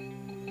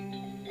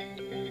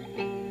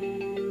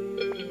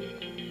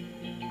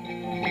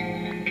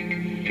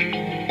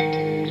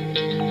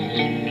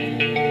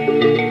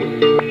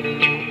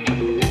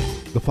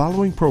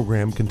following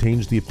program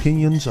contains the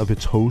opinions of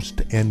its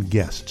host and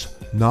guests,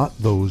 not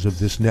those of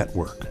this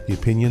network. The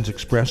opinions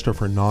expressed are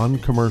for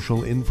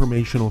non-commercial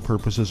informational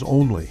purposes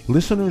only.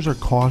 Listeners are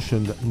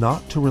cautioned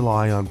not to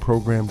rely on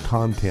program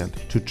content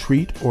to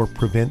treat or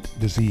prevent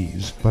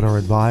disease, but are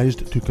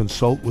advised to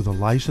consult with a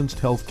licensed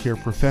healthcare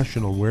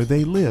professional where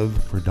they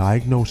live for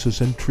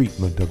diagnosis and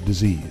treatment of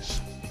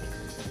disease.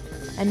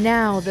 And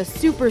now, the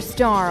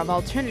superstar of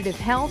alternative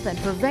health and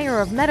purveyor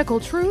of medical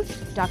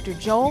truth, Dr.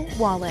 Joel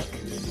Wallach.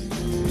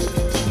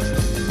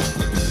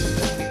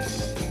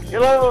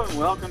 Hello and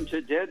welcome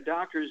to Dead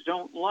Doctors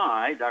Don't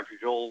Lie. Dr.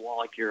 Joel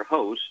Wallach, your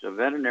host, a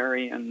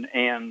veterinarian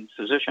and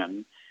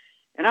physician.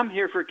 And I'm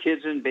here for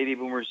kids and baby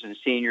boomers and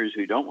seniors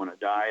who don't want to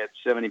die at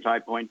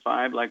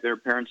 75.5 like their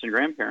parents and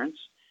grandparents.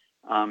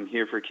 I'm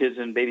here for kids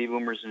and baby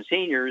boomers and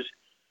seniors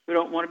who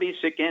don't want to be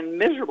sick and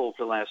miserable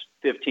for the last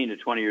 15 to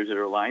 20 years of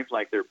their life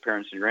like their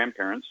parents and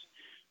grandparents.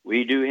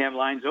 We do have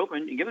lines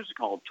open. You can give us a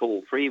call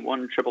toll-free,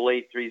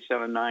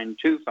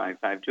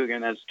 1-888-379-2552.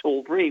 Again, that's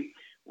toll-free,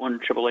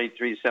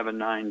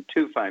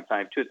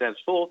 1-888-379-2552. If that's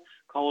full,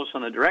 call us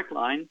on the direct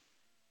line,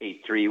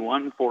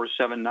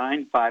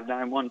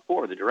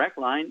 831-479-5914. The direct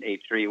line,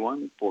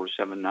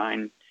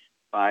 831-479-5914.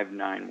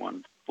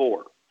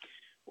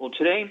 Well,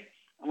 today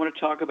I want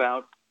to talk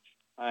about,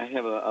 I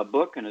have a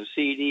book and a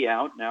CD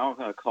out now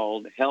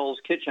called Hell's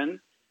Kitchen.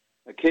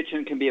 A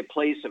kitchen can be a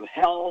place of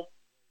hell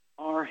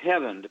or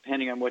heaven,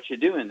 depending on what you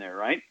do in there,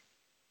 right?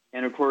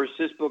 And, of course,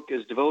 this book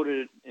is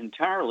devoted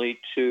entirely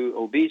to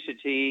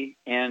obesity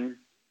and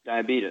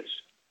diabetes.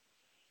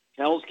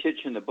 Hell's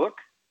Kitchen, the book,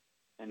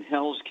 and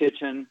Hell's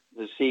Kitchen,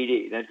 the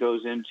CD. That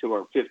goes into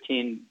our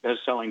 15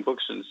 best-selling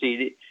books and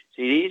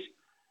CDs.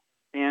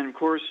 And, of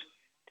course,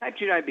 type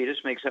 2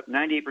 diabetes makes up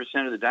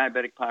 98% of the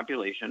diabetic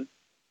population.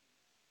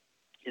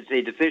 It's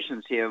a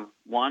deficiency of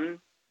one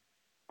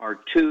or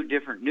two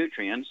different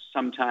nutrients.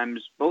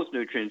 Sometimes both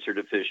nutrients are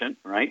deficient,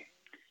 right?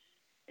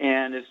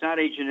 And it's not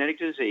a genetic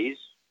disease,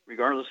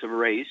 regardless of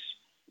race.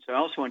 So I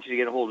also want you to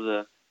get a hold of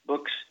the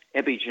books,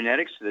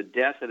 Epigenetics, The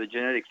Death of the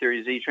Genetic Theory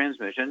of Disease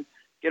Transmission.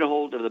 Get a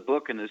hold of the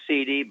book and the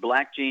CD,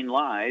 Black Gene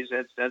Lies.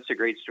 That's a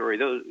great story.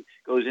 Those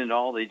goes into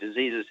all the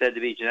diseases said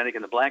to be genetic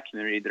in the black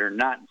community that are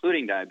not,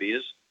 including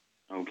diabetes.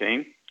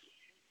 Okay?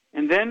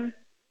 And then,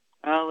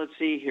 let's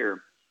see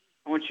here.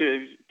 I want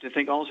you to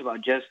think also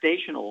about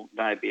gestational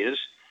diabetes.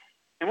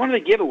 And one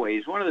of the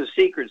giveaways, one of the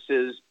secrets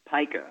is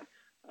pica.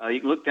 You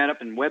can look that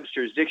up in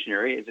Webster's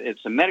Dictionary.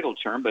 It's a medical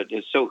term, but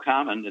it's so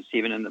common, it's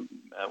even in the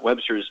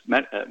Webster's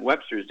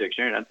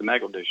Dictionary, not the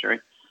medical dictionary.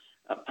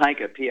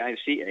 Pica,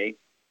 P-I-C-A.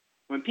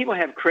 When people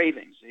have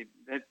cravings,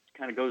 that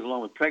kind of goes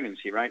along with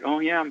pregnancy, right? Oh,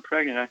 yeah, I'm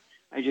pregnant.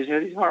 I just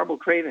had these horrible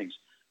cravings.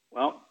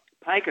 Well,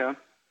 pica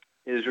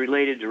is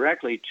related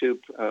directly to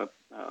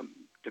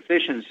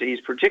deficiencies,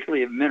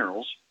 particularly of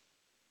minerals.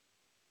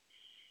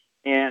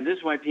 And this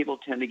is why people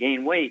tend to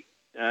gain weight,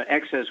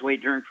 excess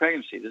weight during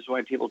pregnancy. This is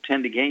why people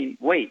tend to gain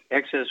weight,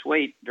 excess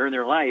weight during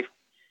their life.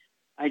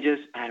 I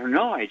don't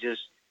know. I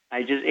just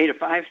ate a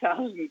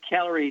 5,000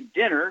 calorie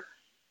dinner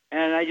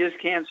and I just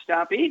can't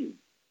stop eating.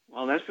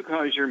 Well, that's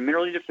because you're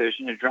minerally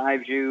deficient. It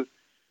drives you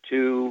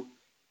to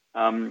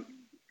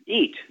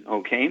eat,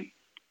 okay?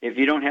 If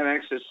you don't have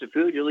access to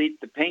food, you'll eat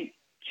the paint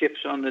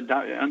chips on the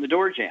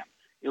door jamb.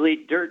 You'll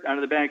eat dirt out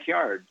of the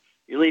backyard.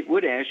 You'll eat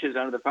wood ashes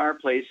out of the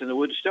fireplace and the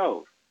wood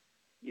stove.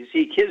 You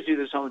see kids do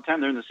this all the time.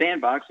 They're in the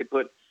sandbox. They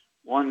put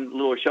one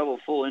little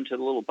shovelful into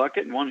the little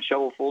bucket and one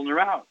shovelful and they're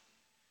out,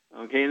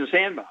 okay, in the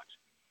sandbox.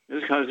 This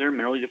is because they're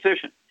minerally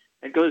deficient.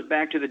 It goes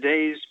back to the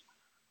days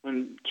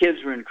when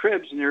kids were in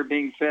cribs and they were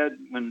being fed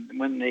when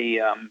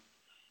the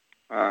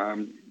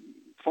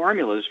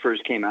formulas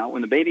first came out,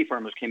 when the baby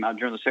formulas came out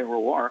during the Second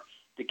World War,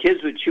 the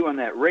kids would chew on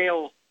that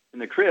rail in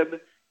the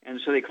crib, and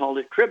so they called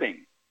it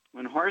cribbing.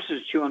 When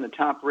horses chew on the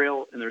top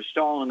rail in their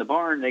stall in the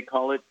barn, they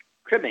call it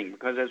cribbing,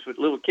 because that's what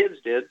little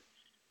kids did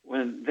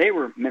when they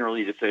were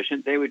minerally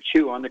deficient. They would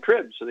chew on the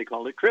crib, so they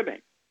called it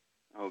cribbing.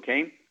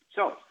 Okay?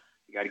 So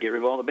you got to get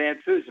rid of all the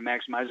bad foods to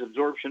maximize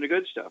absorption of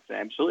good stuff.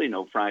 Absolutely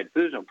no fried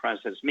foods, no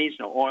processed meats,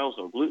 no oils,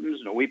 no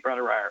glutens, no wheat, brown,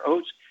 rye, or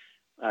oats.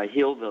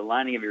 Heal the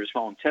lining of your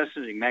small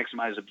intestines. You can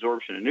maximize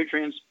absorption of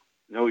nutrients.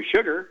 No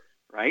sugar,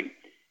 right?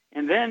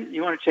 And then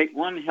you want to take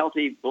one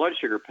healthy blood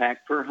sugar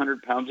pack per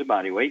 100 pounds of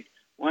body weight.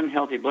 One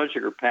healthy blood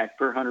sugar pack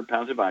per 100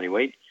 pounds of body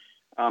weight.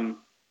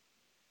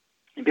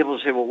 And people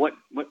say, well, what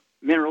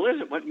mineral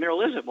is it? What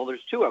mineral is it? Well,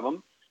 there's two of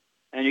them,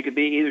 and you could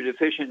be either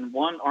deficient in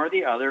one or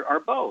the other or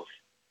both,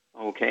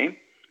 okay?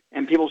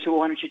 And people say, well,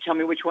 why don't you tell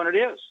me which one it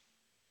is?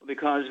 Well,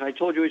 because if I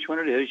told you which one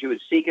it is, you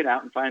would seek it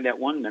out and find that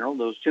one mineral,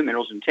 those two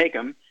minerals, and take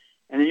them,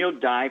 and then you'll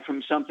die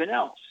from something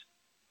else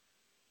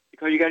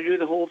because you got to do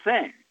the whole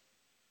thing,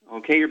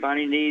 okay? Your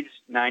body needs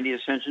 90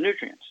 essential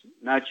nutrients,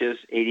 not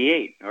just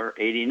 88 or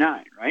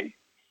 89, right?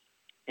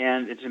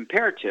 And it's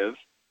imperative.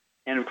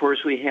 And, of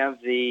course, we have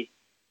the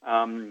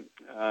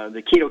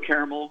keto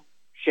caramel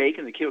shake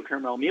and the keto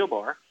caramel meal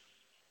bar.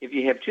 If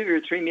you have 2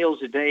 or 3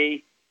 meals a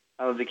day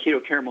of the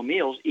keto caramel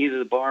meals, either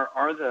the bar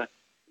or the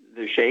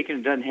shake, and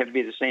it doesn't have to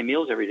be the same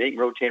meals every day. You can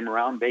rotate them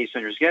around based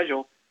on your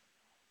schedule.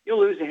 you'll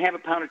lose a half a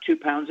pound or 2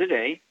 pounds a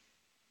day.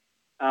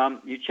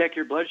 You check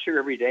your blood sugar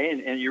every day,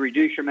 and you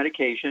reduce your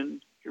medication,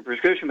 your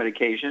prescription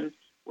medication,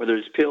 whether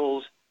it's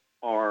pills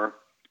or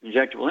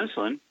injectable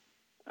insulin,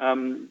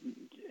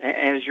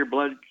 as your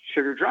blood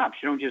sugar drops.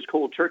 You don't just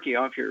cold turkey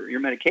off your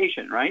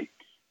medication, right?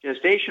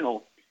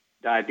 Gestational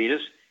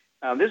diabetes.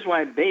 This is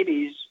why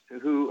babies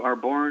who are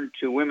born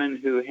to women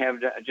who have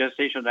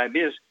gestational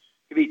diabetes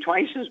could be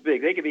twice as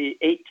big. They could be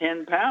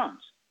 8-10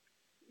 pounds.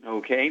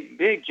 Okay,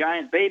 big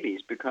giant babies,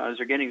 because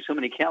they're getting so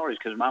many calories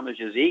because mama's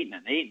just eating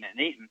and eating and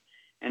eating.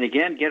 And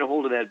again, get a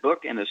hold of that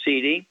book and the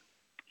CD,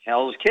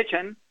 Hell's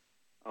Kitchen.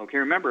 Okay,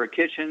 remember, a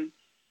kitchen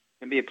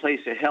can be a place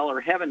of hell or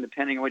heaven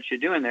depending on what you're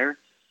doing there.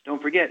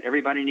 Don't forget,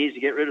 everybody needs to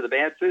get rid of the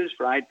bad foods,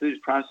 fried foods,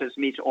 processed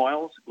meats,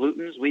 oils,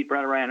 glutens, wheat,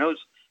 bread, rye, and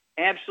oats.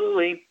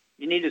 Absolutely,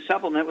 you need to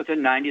supplement with the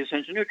 90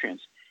 essential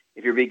nutrients.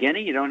 If you're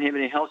beginning, you don't have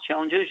any health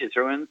challenges, you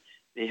throw in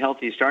the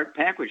Healthy Start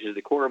Pack, which is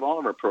the core of all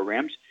of our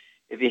programs.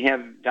 If you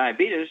have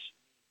diabetes,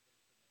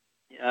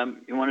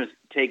 you want to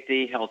take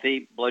the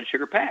Healthy Blood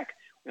Sugar Pack.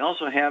 We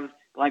also have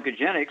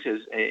Glycogenics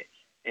as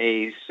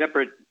a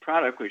separate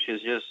product, which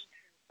is just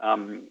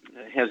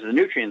has the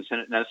nutrients in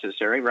it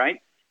necessary, right?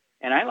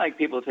 And I like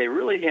people, if they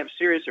really have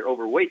serious or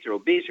overweight, they're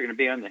obese, they're going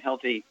to be on the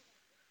healthy,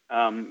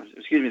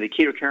 the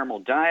keto caramel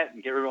diet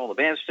and get rid of all the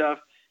bad stuff.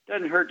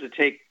 Doesn't hurt to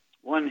take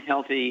one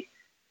healthy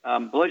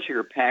blood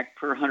sugar pack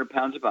per 100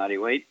 pounds of body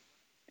weight.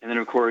 And then,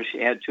 of course,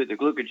 you add to it the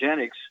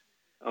glucogenics,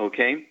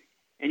 okay?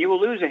 And you will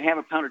lose a half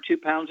a pound or 2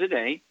 pounds a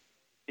day.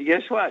 And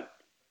guess what?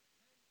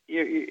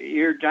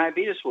 Your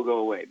diabetes will go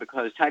away,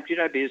 because type 2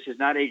 diabetes is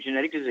not a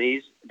genetic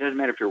disease. It doesn't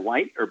matter if you're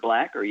white or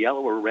black or yellow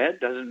or red.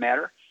 Doesn't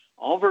matter.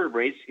 All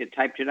vertebrates get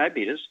type 2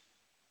 diabetes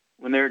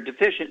when they're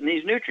deficient in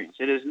these nutrients.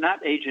 It is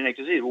not a genetic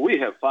disease. Well, we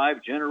have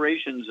 5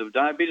 generations of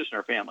diabetes in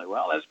our family.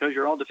 Well, that's because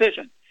you're all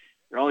deficient.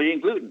 You're all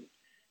eating gluten,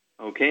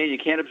 okay? And you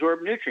can't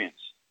absorb nutrients,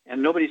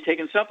 and nobody's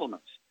taking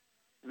supplements.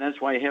 And that's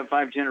why you have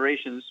 5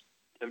 generations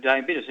of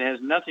diabetes. It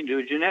has nothing to do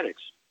with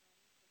genetics.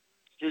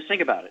 Just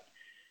think about it.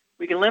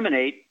 We can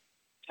eliminate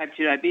type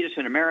 2 diabetes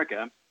in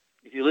America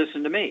if you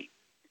listen to me.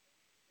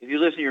 If you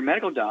listen to your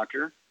medical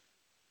doctor,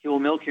 he will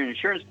milk your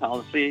insurance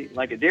policy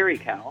like a dairy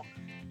cow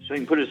so he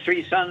can put his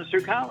 3 sons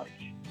through college.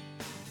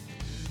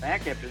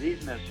 Back after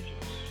these messages.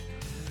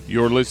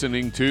 You're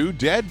listening to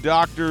Dead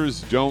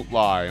Doctors Don't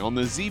Lie on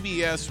the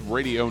ZBS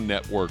Radio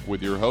Network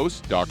with your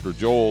host, Dr.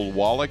 Joel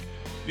Wallach.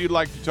 If you'd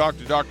like to talk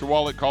to Dr.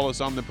 Wallach, call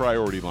us on the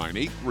priority line,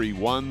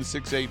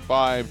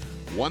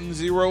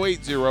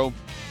 831-685-1080,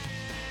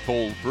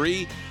 toll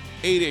free,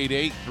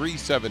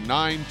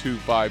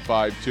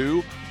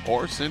 888-379-2552,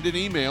 or send an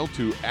email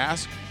to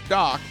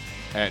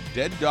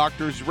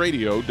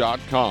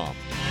askdoc@deaddoctorsradio.com.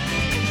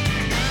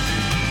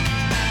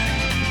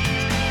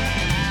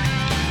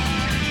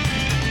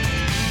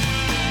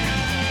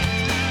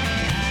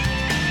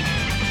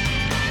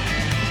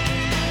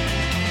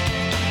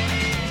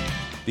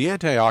 The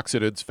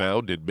antioxidants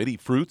found in many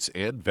fruits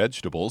and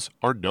vegetables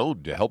are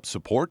known to help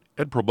support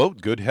and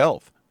promote good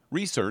health.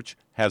 Research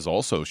has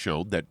also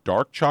shown that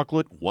dark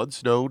chocolate,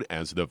 once known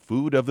as the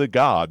food of the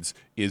gods,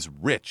 is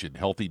rich in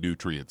healthy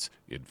nutrients.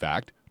 In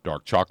fact,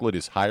 dark chocolate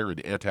is higher in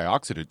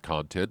antioxidant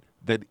content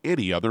than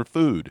any other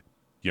food.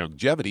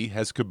 Youngevity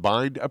has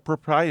combined a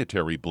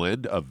proprietary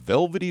blend of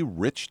velvety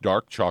rich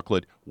dark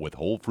chocolate with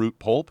whole fruit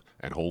pulp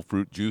and whole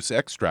fruit juice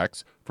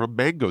extracts from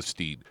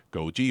mangosteen,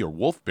 goji or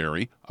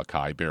wolfberry,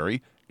 acai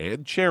berry,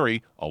 and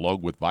cherry,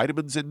 along with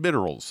vitamins and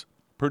minerals,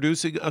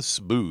 producing a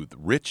smooth,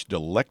 rich,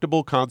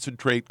 delectable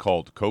concentrate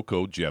called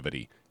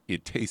Cocogevity.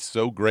 It tastes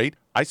so great,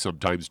 I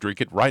sometimes drink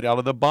it right out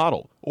of the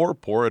bottle or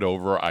pour it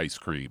over ice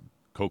cream.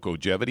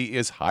 Cocogevity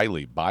is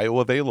highly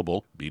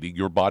bioavailable, meaning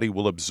your body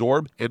will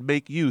absorb and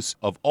make use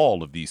of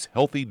all of these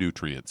healthy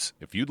nutrients.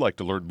 If you'd like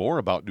to learn more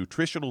about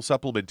nutritional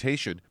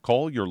supplementation,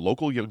 call your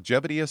local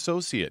Youngevity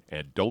associate,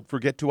 and don't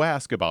forget to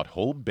ask about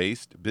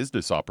home-based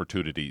business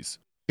opportunities.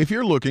 If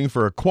you're looking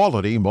for a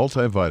quality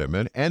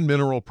multivitamin and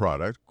mineral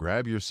product,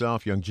 grab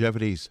yourself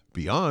Youngevity's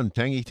Beyond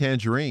Tangy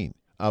Tangerine,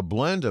 a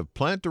blend of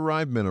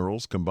plant-derived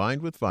minerals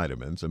combined with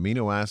vitamins,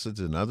 amino acids,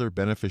 and other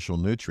beneficial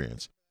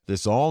nutrients.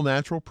 This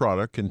all-natural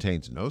product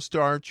contains no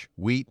starch,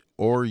 wheat,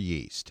 or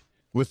yeast,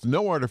 with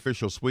no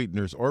artificial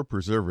sweeteners or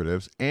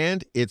preservatives,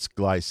 and it's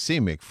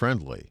glycemic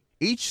friendly.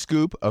 Each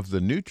scoop of the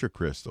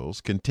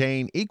NutriCrystals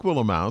contain equal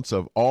amounts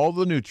of all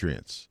the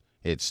nutrients.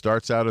 It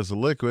starts out as a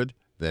liquid,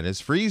 then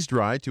is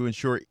freeze-dried to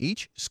ensure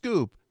each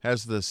scoop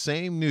has the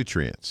same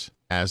nutrients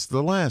as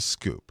the last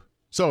scoop.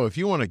 So if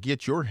you want to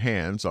get your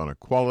hands on a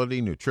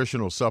quality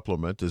nutritional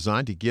supplement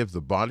designed to give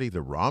the body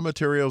the raw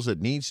materials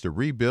it needs to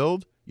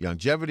rebuild,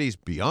 Youngevity's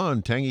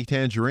Beyond Tangy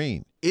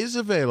Tangerine is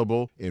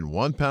available in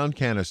 1-pound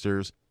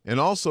canisters and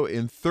also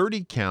in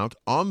 30-count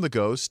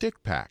on-the-go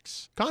stick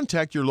packs.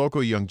 Contact your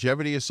local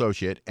Youngevity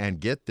associate and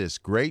get this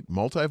great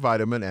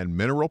multivitamin and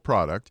mineral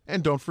product,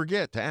 and don't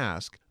forget to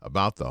ask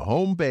about the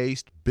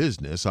home-based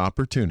business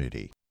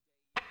opportunity.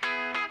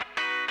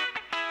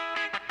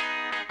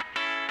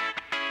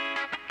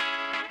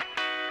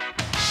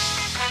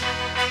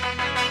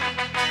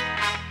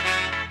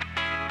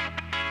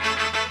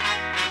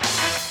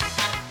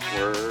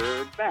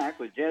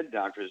 with Jed,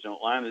 Doctors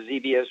Don't Lie on the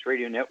ZBS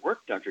Radio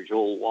Network. Dr.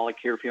 Joel Wallach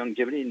here for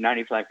Youngevity,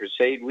 95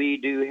 Crusade. We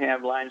do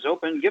have lines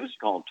open. Give us a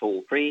call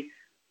toll-free,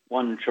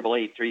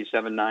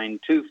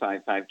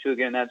 1-888-379-2552.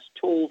 Again, that's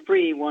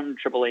toll-free,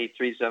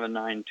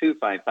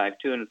 1-888-379-2552.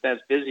 And if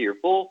that's busy or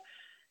full,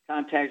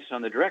 contact us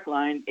on the direct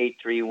line,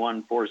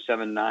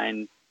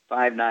 831-479-5914.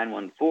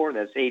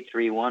 That's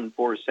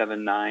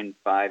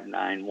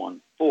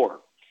 831-479-5914.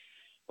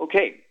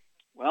 Okay.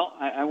 Well,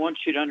 I want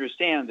you to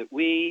understand that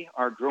we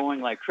are growing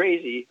like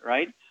crazy,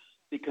 right?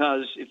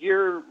 Because if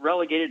you're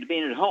relegated to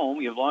being at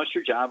home, you've lost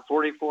your job.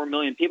 44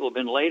 million people have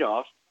been laid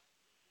off,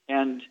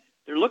 and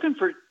they're looking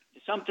for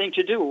something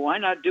to do. Why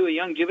not do a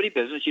Youngevity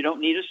business? You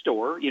don't need a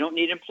store. You don't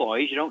need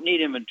employees. You don't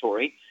need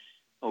inventory,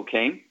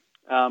 okay?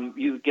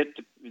 You get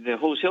the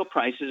wholesale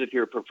prices if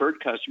you're a preferred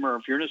customer or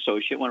if you're an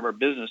associate, one of our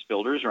business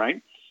builders,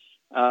 right?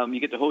 You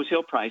get the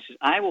wholesale prices.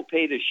 I will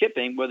pay the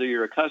shipping, whether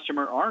you're a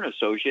customer or an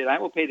associate. I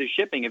will pay the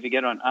shipping if you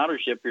get on auto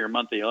ship for your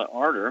monthly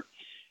order.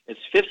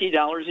 It's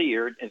 $50 a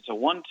year. It's a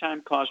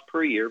one-time cost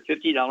per year,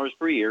 $50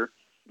 per year,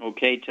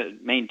 okay, to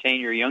maintain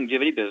your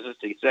Youngevity business,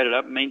 to set it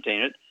up and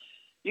maintain it.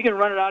 You can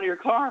run it out of your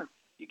car.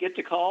 You get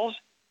the calls.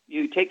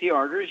 You take the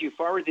orders. You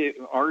forward the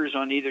orders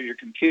on either your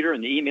computer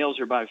and the emails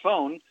or by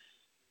phone.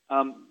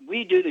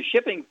 We do the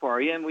shipping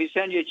for you, and we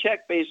send you a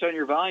check based on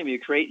your volume you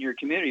create in your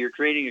community. You're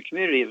creating a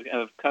community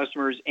of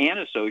customers and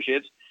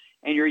associates,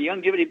 and your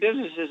Youngevity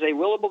business is a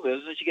willable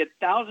business. You get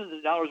thousands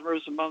of dollars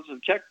worth of months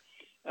of tax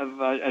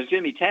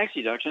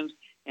deductions.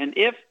 And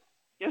guess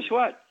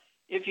what?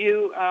 If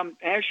you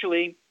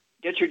actually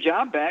get your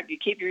job back, you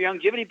keep your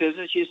Youngevity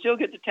business, you still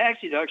get the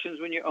tax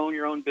deductions when you own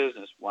your own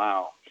business.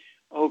 Wow.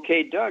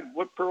 Okay, Doug,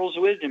 what pearls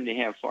of wisdom do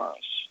you have for us?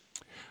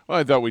 Well,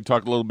 I thought we'd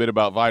talk a little bit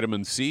about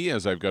vitamin C,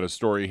 as I've got a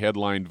story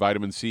headlined,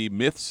 Vitamin C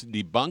Myths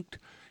Debunked.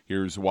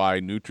 Here's why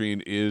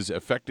nutrient is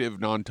effective,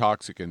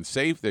 non-toxic, and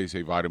safe. They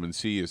say vitamin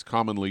C is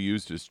commonly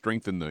used to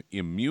strengthen the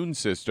immune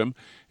system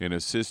and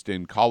assist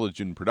in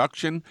collagen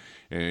production.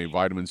 And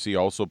vitamin C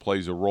also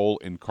plays a role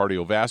in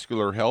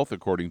cardiovascular health,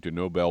 according to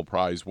Nobel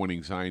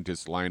Prize-winning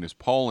scientist Linus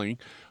Pauling.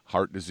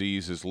 Heart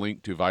disease is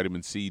linked to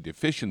vitamin C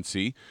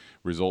deficiency.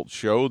 Results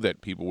show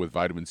that people with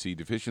vitamin C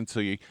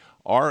deficiency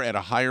are at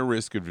a higher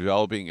risk of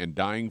developing and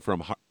dying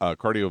from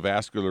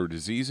cardiovascular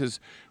diseases.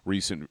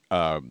 Recent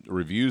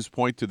reviews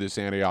point to this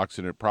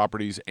antioxidant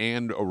properties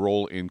and a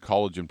role in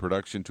collagen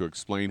production to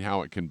explain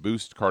how it can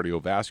boost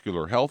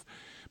cardiovascular health.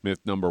 Myth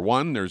number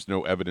one, there's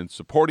no evidence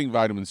supporting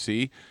vitamin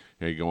C.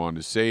 They go on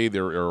to say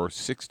there are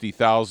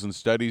 60,000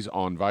 studies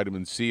on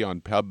vitamin C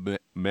on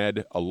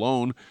PubMed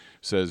alone,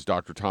 says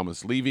Dr.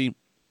 Thomas Levy,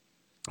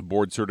 a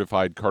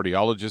board-certified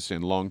cardiologist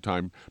and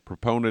longtime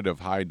proponent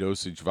of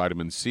high-dosage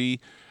vitamin C.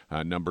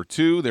 Number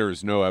two, there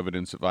is no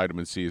evidence that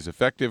vitamin C is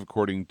effective.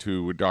 According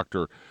to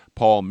Dr.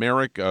 Paul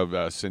Merrick of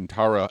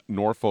Centara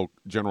Norfolk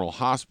General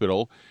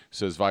Hospital,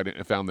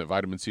 found that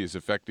vitamin C is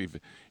effective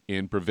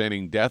in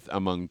preventing death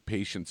among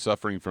patients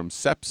suffering from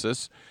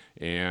sepsis.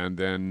 And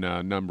then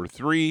number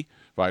three,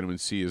 vitamin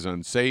C is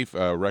unsafe.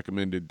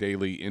 Recommended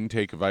daily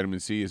intake of vitamin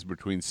C is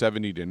between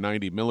 70 to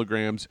 90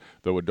 milligrams,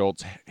 though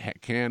adults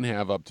can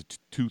have up to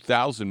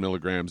 2,000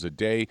 milligrams a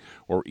day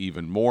or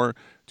even more.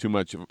 Too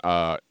much of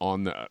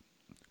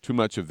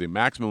the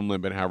maximum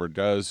limit, however,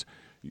 does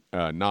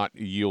not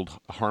yield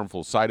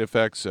harmful side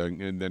effects.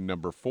 And then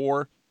number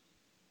four,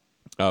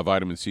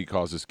 vitamin C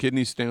causes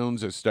kidney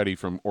stones. A study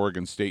from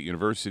Oregon State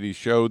University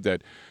showed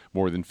that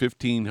more than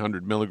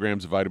 1,500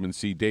 milligrams of vitamin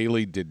C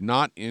daily did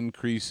not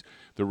increase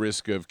the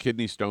risk of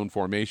kidney stone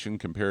formation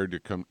compared to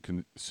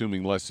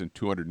consuming less than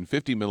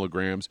 250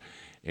 milligrams.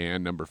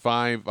 And number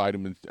five,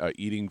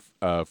 eating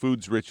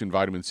foods rich in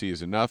vitamin C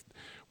is enough.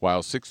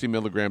 While 60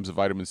 milligrams of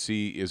vitamin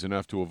C is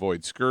enough to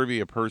avoid scurvy,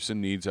 a person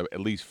needs at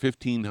least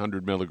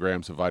 1,500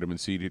 milligrams of vitamin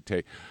C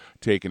to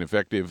take an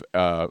effective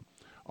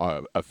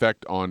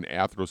effect on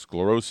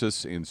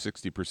atherosclerosis in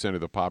 60%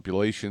 of the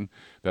population.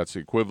 That's the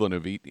equivalent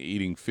of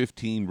eating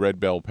 15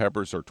 red bell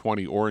peppers or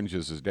 20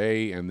 oranges a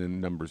day. And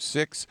then number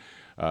six,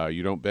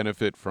 you don't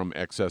benefit from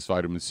excess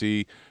vitamin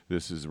C.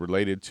 This is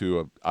related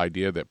to an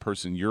idea that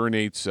person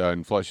urinates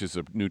and flushes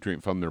a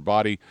nutrient from their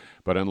body.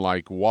 But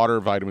unlike water,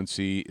 vitamin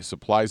C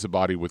supplies the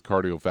body with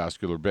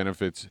cardiovascular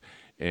benefits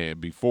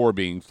before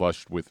being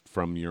flushed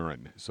from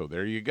urine. So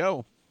there you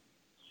go.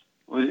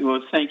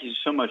 Well, thank you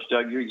so much,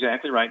 Doug. You're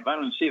exactly right.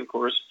 Vitamin C, of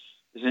course,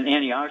 is an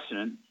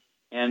antioxidant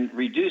and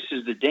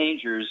reduces the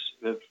dangers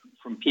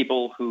from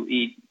people who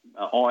eat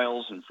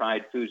oils and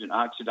fried foods and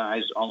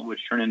oxidize, all of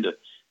which turn into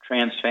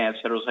trans fats,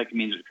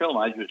 heterocyclamines, and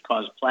acrylamide, which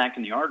cause plaque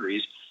in the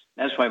arteries.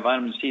 That's why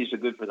vitamin C is so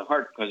good for the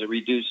heart, because it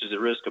reduces the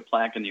risk of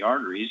plaque in the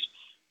arteries,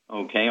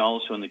 okay,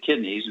 also in the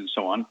kidneys and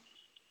so on.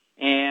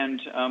 And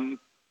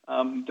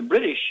the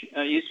British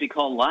used to be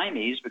called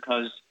limeys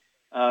because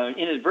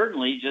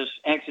inadvertently, just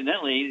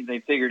accidentally, they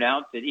figured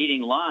out that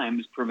eating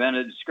limes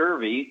prevented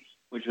scurvy,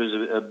 which was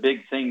a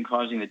big thing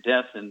causing the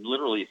death in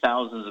literally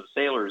thousands of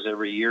sailors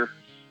every year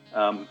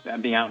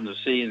being out in the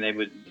sea, and they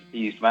would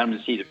be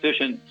vitamin C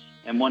deficient.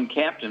 And one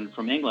captain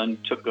from England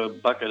took a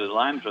bucket of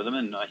limes with him,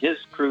 and his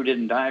crew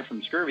didn't die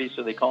from scurvy,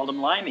 so they called them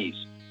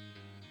limeys.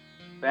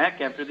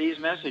 back after these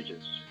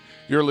messages.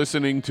 You're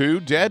listening to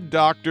Dead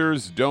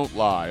Doctors Don't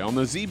Lie on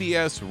the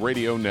ZBS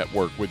Radio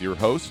Network with your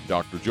host,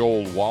 Dr.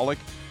 Joel Wallach.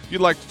 If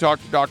you'd like to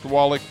talk to Dr.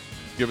 Wallach,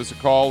 give us a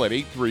call at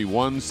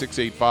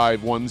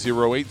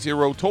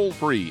 831-685-1080, toll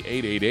free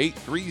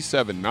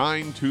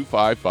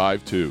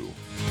 888-379-2552.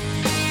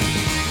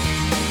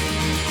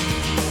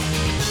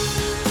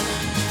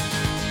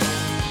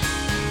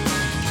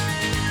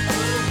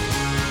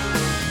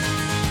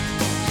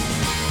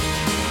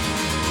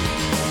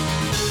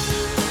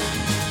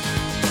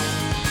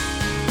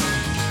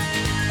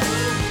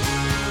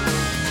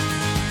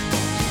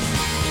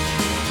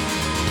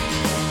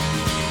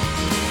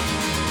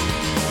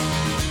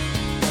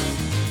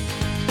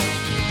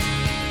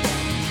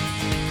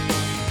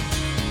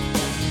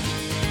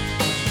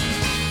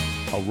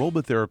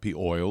 Aromatherapy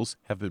oils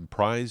have been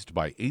prized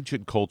by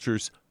ancient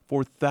cultures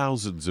for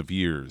thousands of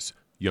years.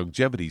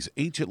 Youngevity's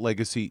ancient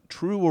legacy,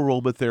 True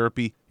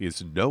Aromatherapy,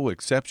 is no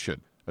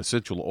exception.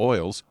 Essential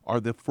oils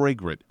are the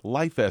fragrant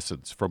life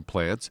essence from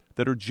plants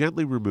that are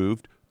gently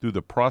removed through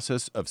the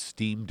process of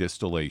steam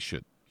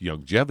distillation.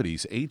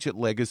 Youngevity's ancient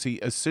legacy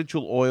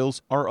essential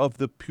oils are of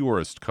the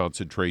purest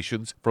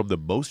concentrations from the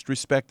most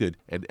respected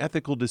and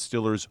ethical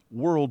distillers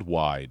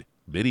worldwide.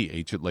 Many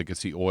ancient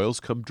legacy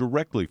oils come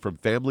directly from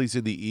families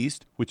in the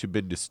East which have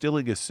been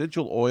distilling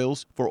essential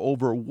oils for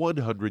over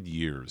 100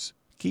 years.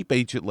 Keep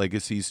Ancient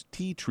Legacy's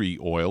tea tree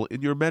oil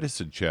in your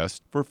medicine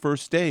chest for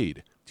first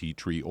aid. Tea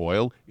tree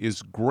oil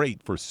is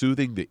great for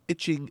soothing the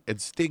itching and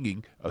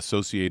stinging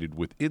associated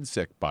with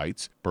insect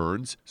bites,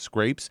 burns,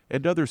 scrapes,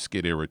 and other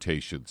skin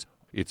irritations.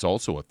 It's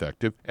also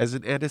effective as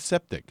an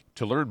antiseptic.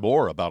 To learn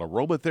more about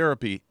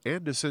aromatherapy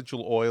and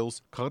essential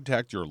oils,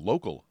 contact your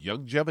local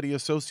Youngevity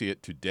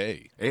associate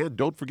today. And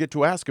don't forget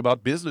to ask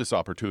about business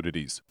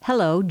opportunities.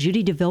 Hello,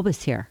 Judy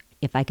DeVilbus here.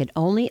 If I could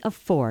only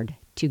afford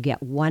to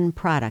get one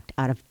product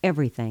out of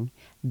everything,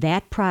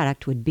 that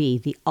product would be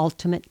the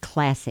Ultimate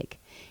Classic.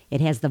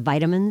 It has the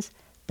vitamins,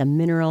 the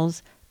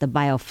minerals, the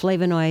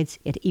bioflavonoids.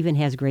 It even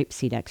has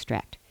grapeseed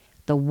extract.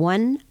 The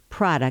one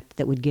product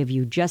that would give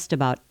you just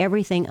about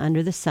everything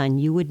under the sun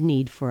you would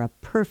need for a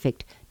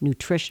perfect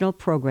nutritional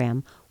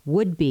program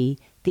would be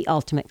the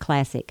Ultimate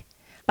Classic.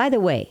 By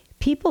the way,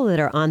 people that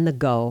are on the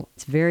go,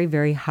 it's very,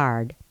 very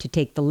hard to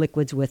take the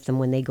liquids with them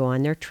when they go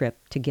on their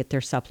trip to get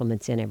their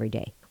supplements in every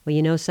day. Well,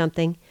 you know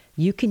something?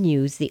 You can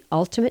use the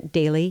Ultimate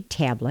Daily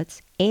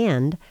tablets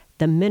and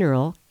the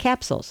mineral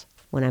capsules.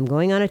 When I'm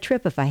going on a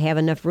trip, if I have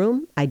enough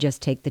room, I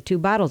just take the 2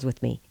 bottles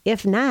with me.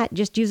 If not,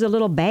 just use a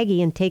little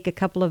baggie and take a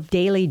couple of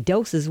daily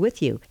doses with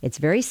you. It's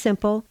very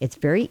simple. It's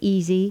very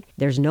easy.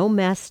 There's no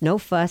mess, no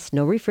fuss,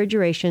 no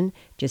refrigeration.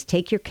 Just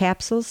take your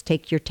capsules,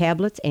 take your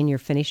tablets, and you're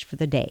finished for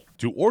the day.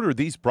 To order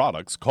these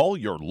products, call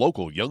your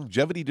local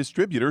Youngevity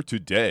distributor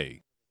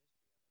today.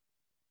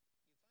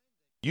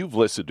 You've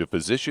listened to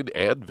physician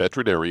and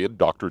veterinarian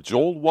Dr.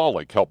 Joel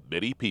Wallach help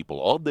many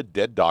people on the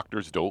Dead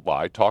Doctors Don't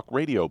Lie talk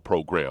radio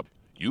program.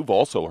 You've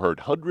also heard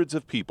hundreds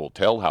of people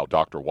tell how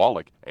Dr.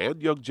 Wallach and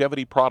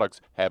Youngevity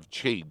products have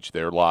changed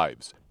their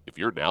lives. If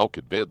you're now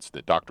convinced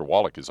that Dr.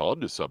 Wallach is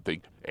onto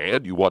something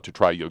and you want to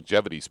try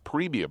Youngevity's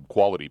premium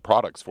quality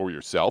products for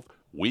yourself,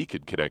 we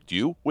can connect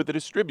you with a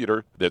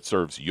distributor that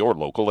serves your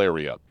local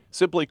area.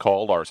 Simply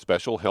call our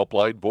special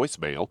helpline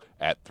voicemail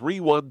at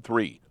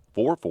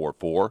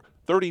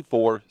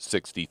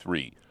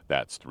 313-444-3463.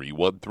 That's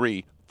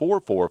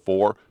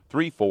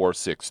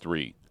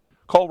 313-444-3463.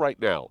 Call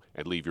right now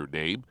and leave your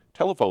name,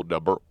 telephone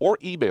number, or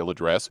email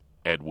address,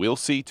 and we'll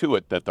see to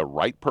it that the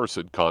right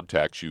person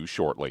contacts you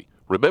shortly.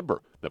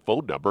 Remember, the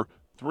phone number,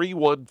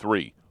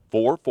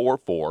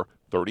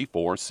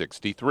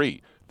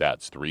 313-444-3463.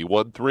 That's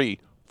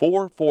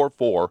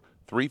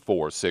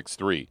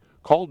 313-444-3463.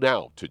 Call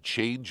now to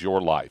change your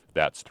life.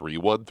 That's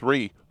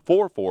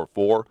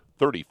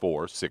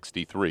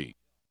 313-444-3463.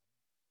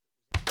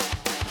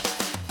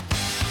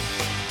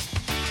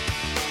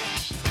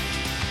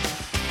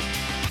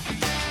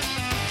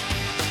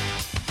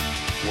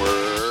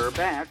 We're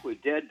back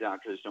with Dead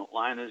Doctors Don't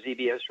Lie on the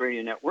ZBS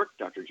Radio Network.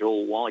 Dr.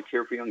 Joel Wallach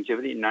here for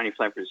Youngevity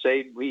 95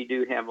 Crusade. We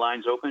do have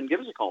lines open. Give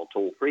us a call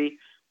toll free,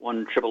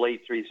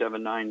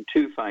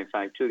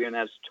 1-888-379-2552. Again,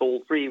 that's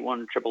toll free,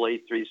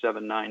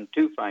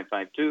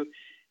 1-888-379-2552. And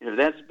if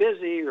that's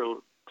busy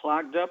or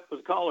clogged up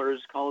with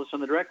callers, call us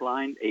on the direct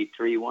line,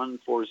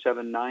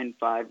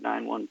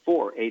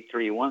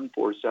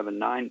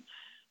 831-479-5914,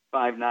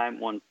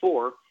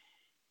 831-479-5914.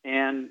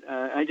 And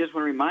I just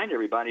want to remind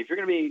everybody, if you're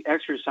going to be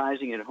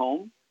exercising at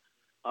home,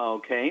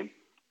 okay,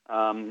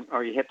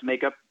 or you have to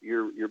make up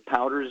your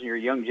powders and your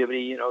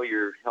Youngevity,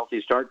 your Healthy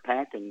Start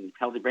Pack and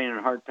Healthy Brain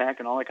and Heart Pack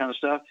and all that kind of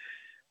stuff,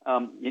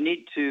 you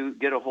need to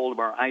get a hold of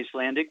our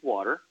Icelandic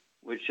water,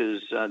 which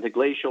is the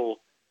glacial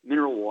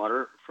mineral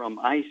water from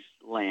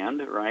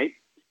Iceland, right?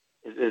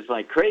 It's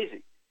like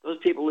crazy. Those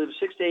people live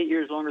 6 to 8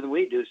 years longer than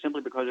we do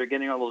simply because they're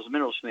getting all those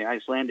minerals from the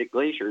Icelandic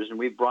glaciers, and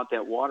we've brought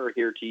that water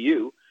here to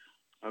you.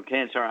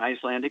 Okay, it's our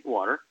Icelandic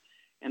water.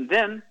 And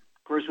then,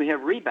 of course, we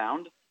have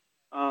Rebound.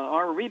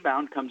 Our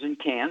Rebound comes in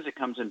cans. It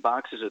comes in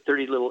boxes of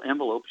 30 little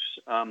envelopes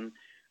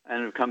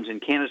and it comes in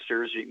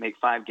canisters. You can make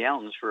 5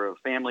 gallons for a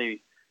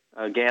family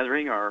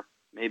gathering or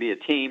maybe a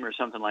team or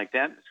something like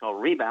that. It's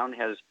called Rebound. It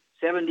has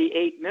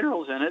 78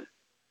 minerals in it.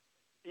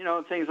 You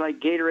know, things like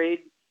Gatorade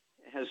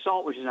has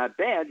salt, which is not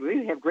bad.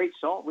 We have great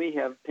salt. We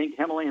have pink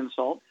Himalayan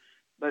salt,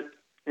 but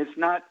it's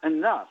not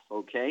enough,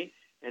 okay?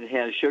 It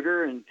has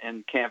sugar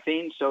and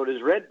caffeine, so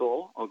does Red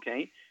Bull,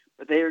 okay?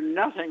 But they are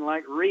nothing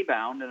like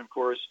Rebound. And, of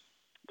course,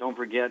 don't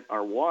forget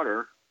our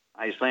water,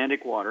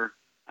 Icelandic water.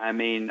 I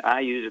mean,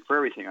 I use it for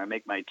everything. I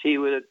make my tea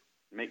with it,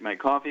 make my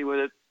coffee with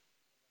it.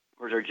 Of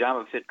course, our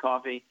Java Fit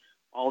coffee,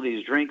 all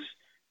these drinks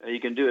you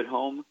can do at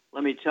home.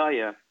 Let me tell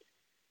you,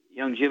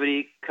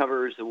 Youngevity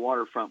covers the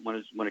waterfront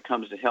when it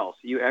comes to health.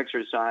 You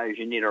exercise,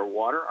 you need our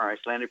water, our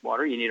Icelandic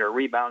water. You need our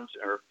Rebounds,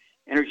 our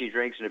energy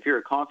drinks. And if you're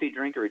a coffee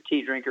drinker, a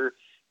tea drinker,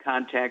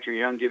 contact your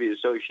Youngevity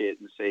associate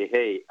and say,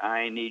 hey,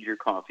 I need your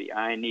coffee.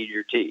 I need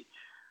your tea.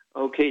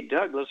 Okay,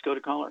 Doug, let's go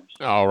to callers.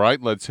 All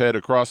right, let's head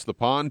across the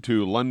pond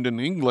to London,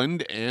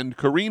 England. And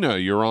Karina,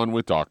 you're on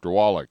with Dr.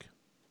 Wallach.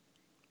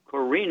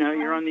 Karina,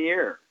 you're on the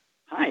air.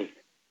 Hi.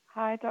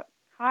 Hi,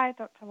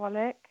 Dr.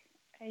 Wallach.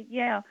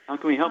 Yeah. How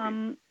can we help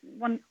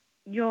you?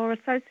 Your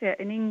associate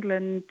in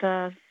England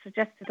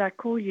suggested I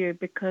call you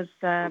because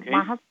Okay.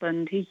 my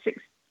husband, he's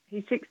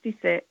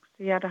 66.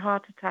 He had a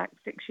heart attack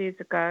 6 years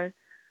ago,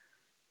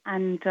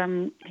 and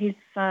he's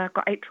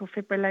got atrial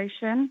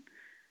fibrillation.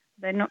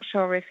 They're not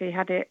sure if he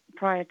had it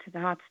prior to the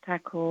heart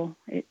attack or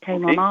it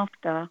came on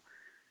after.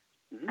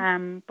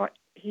 Mm-hmm. But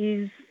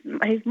his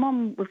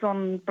mom was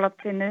on blood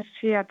thinners.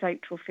 She had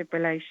atrial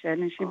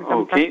fibrillation, and she was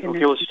on blood thinners.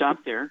 Okay, we'll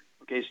stop there.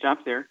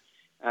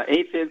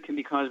 AFib can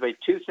be caused by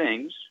 2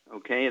 things,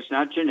 okay? It's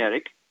not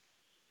genetic.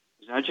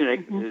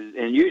 Mm-hmm.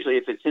 And usually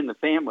if it's in the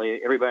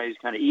family, everybody's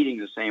kind of eating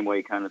the same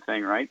way kind of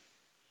thing, right?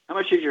 How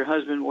much does your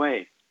husband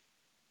weigh?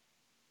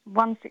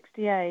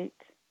 168.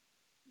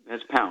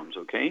 That's pounds,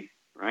 okay?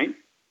 Right?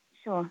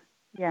 Sure,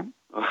 yeah.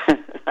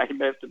 I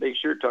have to make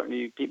sure talking to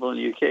you people in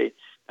the UK.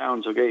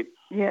 Pounds, okay?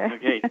 Yeah.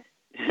 Okay.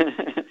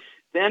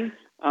 Then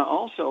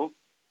also,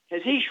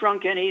 has he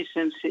shrunk any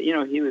since,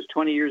 he was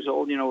 20 years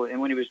old,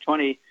 and when he was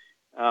 20,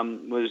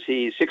 was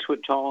he 6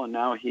 foot tall and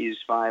now he's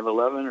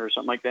 5'11" or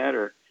something like that,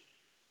 or?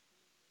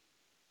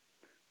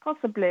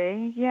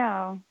 Possibly,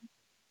 yeah.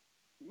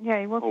 Yeah,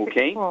 he was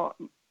 6'4".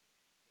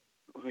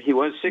 He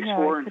was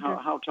 6'4", and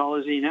how tall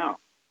is he now?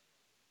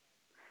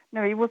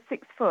 No, he was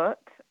 6 foot,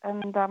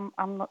 and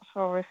I'm not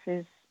sure if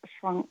he's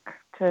shrunk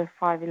to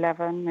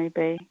 5'11",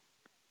 maybe.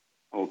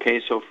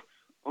 Okay, so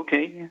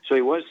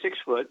he was 6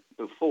 foot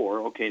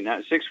before. Okay,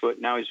 not 6 foot.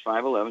 Now he's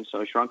 5'11",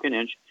 so shrunk an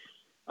inch.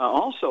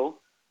 Also,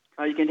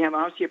 you can have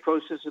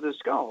osteoporosis of the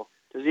skull.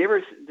 Does he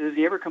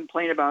ever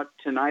complain about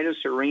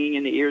tinnitus or ringing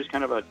in the ears,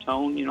 kind of a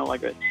tone,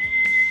 like a?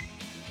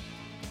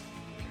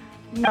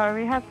 No,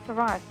 he has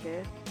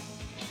psoriasis.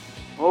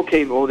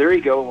 Okay, well, there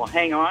you go. Well,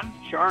 hang on.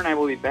 Char and I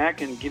will be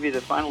back and give you the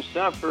final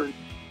stuff, or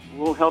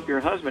we'll help your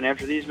husband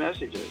after these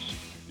messages.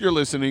 You're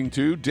listening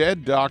to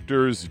Dead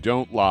Doctors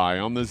Don't Lie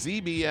on the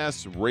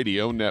ZBS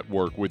Radio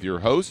Network with your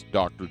host,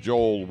 Dr.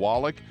 Joel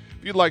Wallach.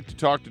 If you'd like to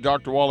talk to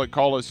Dr. Wallach,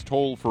 call us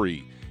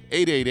toll-free,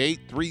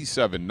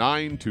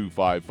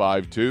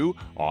 888-379-2552,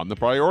 on the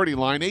priority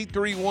line,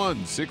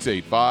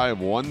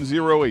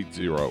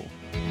 831-685-1080.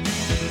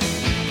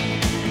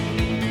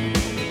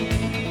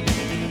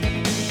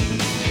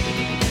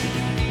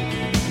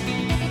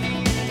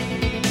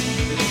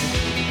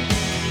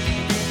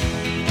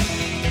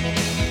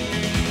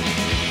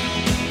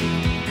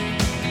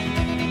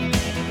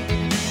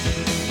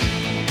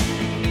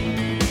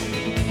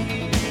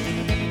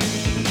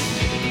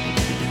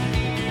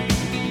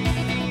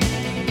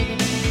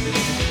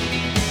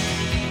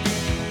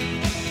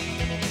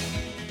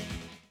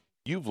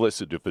 You've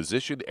listened to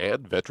physician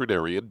and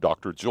veterinarian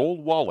Dr.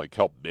 Joel Wallach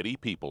help many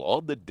people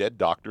on the Dead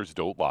Doctors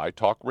Don't Lie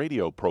talk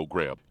radio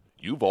program.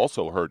 You've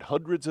also heard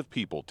hundreds of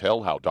people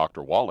tell how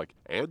Dr. Wallach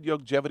and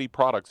Youngevity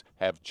products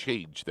have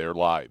changed their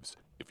lives.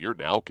 If you're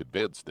now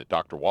convinced that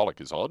Dr. Wallach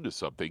is onto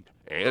something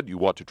and you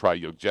want to try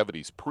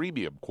Youngevity's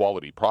premium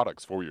quality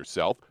products for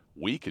yourself,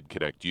 we can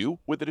connect you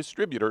with a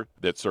distributor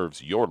that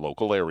serves your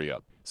local area.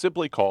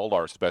 Simply call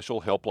our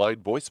special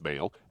helpline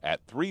voicemail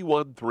at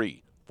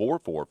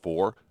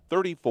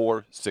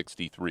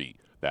 313-444-3463.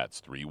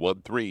 That's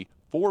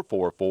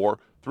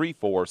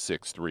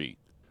 313-444-3463.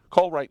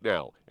 Call right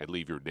now and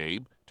leave your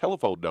name,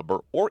 telephone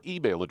number, or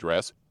email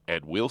address,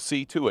 and we'll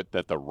see to it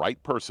that the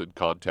right person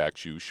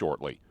contacts you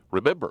shortly.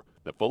 Remember,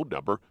 the phone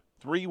number,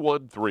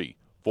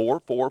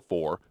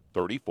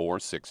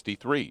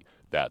 313-444-3463.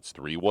 That's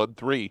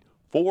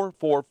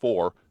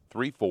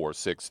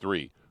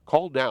 313-444-3463.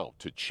 Call now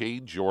to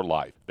change your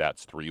life.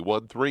 That's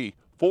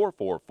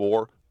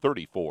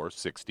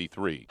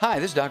 313-444-3463. Hi,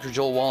 this is Dr.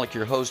 Joel Wallach,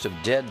 your host of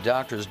Dead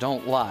Doctors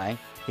Don't Lie.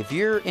 If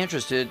you're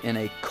interested in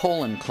a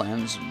colon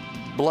cleanse,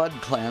 blood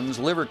cleanse,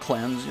 liver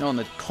cleanse, in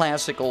the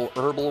classical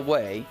herbal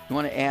way, you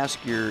want to ask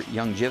your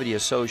Youngevity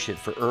associate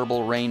for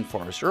Herbal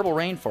Rainforest. Herbal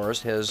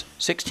Rainforest has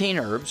 16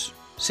 herbs,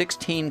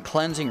 16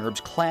 cleansing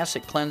herbs,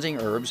 classic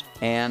cleansing herbs,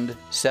 and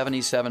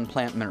 77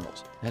 plant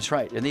minerals. That's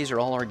right, and these are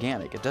all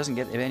organic. It doesn't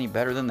get any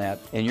better than that.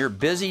 In your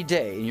busy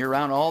day, and you're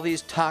around all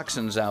these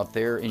toxins out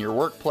there in your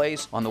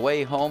workplace, on the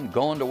way home,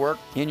 going to work,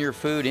 in your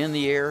food, in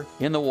the air,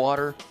 in the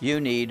water, you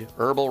need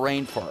Herbal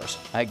Rainforest.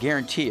 I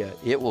guarantee you,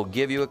 it will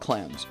give you a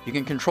cleanse. You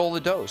can control the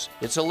dose.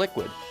 It's a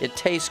liquid. It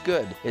tastes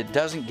good. It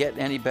doesn't get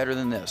any better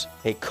than this.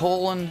 A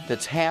colon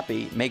that's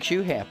happy makes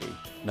you happy.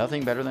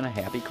 Nothing better than a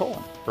happy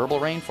colon. Herbal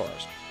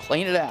Rainforest.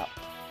 Clean it out.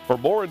 For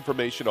more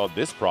information on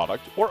this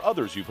product or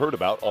others you've heard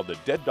about on the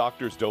Dead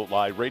Doctors Don't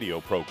Lie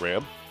radio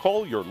program,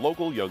 call your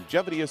local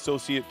Youngevity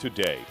associate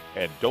today.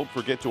 And don't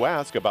forget to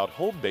ask about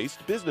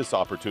home-based business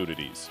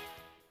opportunities.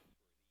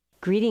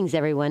 Greetings,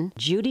 everyone.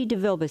 Judy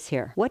DeVilbus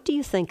here. What do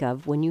you think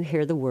of when you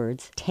hear the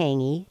words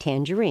tangy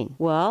tangerine?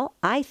 Well,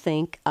 I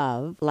think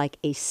of like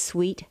a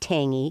sweet,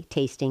 tangy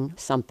tasting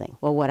something.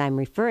 Well, what I'm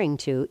referring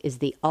to is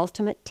the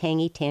Ultimate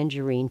Tangy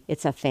Tangerine.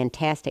 It's a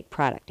fantastic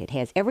product. It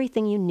has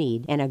everything you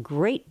need, and a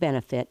great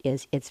benefit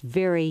is it's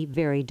very,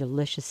 very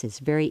delicious. It's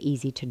very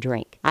easy to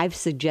drink. I've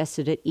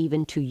suggested it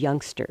even to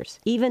youngsters.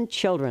 Even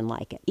children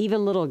like it.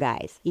 Even little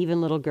guys.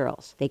 Even little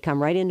girls. They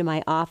come right into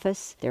my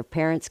office. Their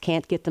parents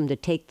can't get them to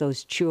take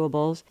those chewables,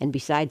 and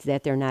besides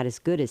that, they're not as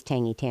good as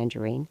Tangy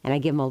Tangerine. And I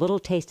give them a little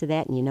taste of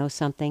that, and you know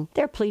something?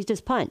 They're pleased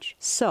as punch.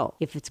 So,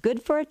 if it's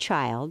good for a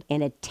child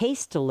and it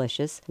tastes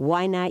delicious,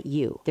 why not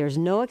you? There's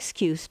no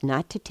excuse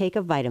not to take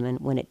a vitamin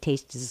when it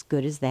tastes as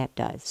good as that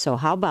does. So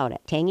how about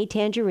it? Tangy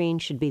Tangerine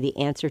should be the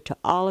answer to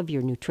all of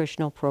your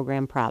nutritional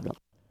program problems.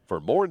 For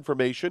more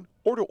information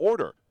or to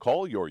order,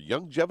 call your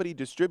Youngevity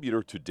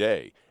distributor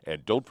today.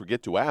 And don't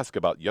forget to ask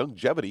about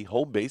Youngevity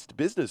home-based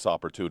business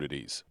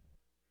opportunities.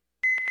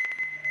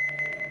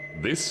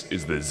 This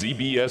is the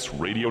ZBS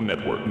Radio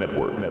Network.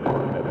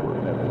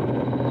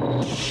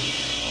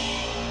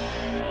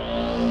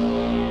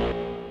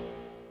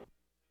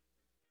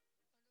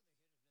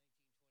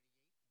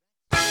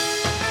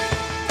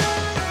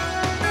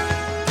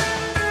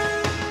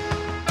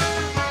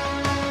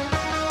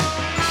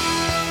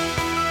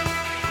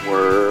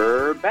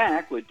 We're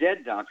back with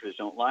Dead Doctors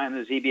Don't Lie on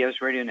the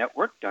ZBS Radio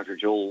Network. Dr.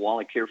 Joel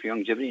Wallach here for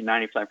Youngevity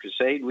 95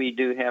 Crusade. We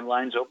do have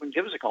lines open.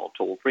 Give us a call,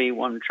 toll-free,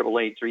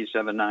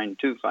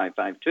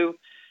 1-888-379-2552.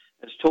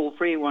 That's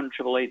toll-free,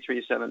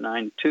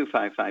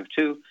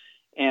 1-888-379-2552.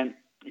 And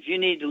if you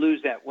need to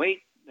lose that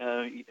weight,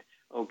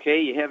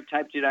 okay, you have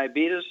type 2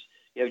 diabetes,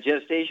 you have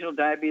gestational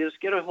diabetes,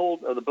 get a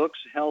hold of the books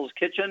Hell's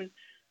Kitchen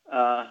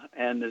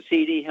and the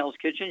CD Hell's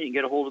Kitchen. You can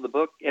get a hold of the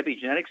book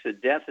Epigenetics, The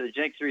Death of the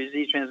Genetic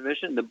Disease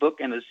Transmission, the book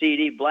and the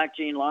CD Black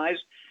Gene Lies,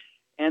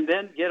 and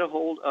then get a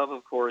hold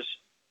of course,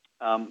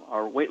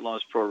 our weight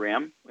loss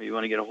program. You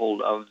want to get a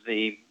hold of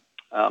the,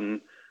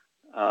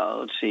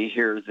 let's see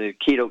here, the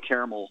Keto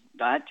Caramel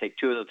Diet. Take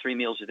 2 of the 3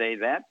 meals a day,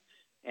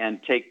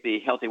 and take the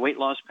Healthy Weight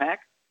Loss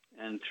Pack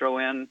and throw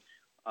in,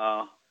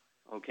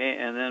 okay,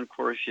 and then, of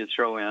course, you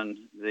throw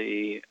in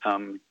the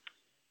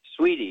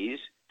Sweeties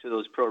to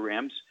those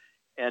programs,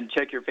 and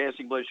check your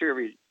fasting blood sugar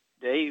every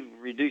day,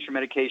 reduce your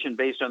medication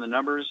based on the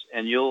numbers,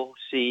 and you'll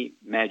see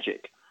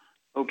magic.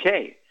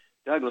 Okay,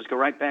 Doug, let's go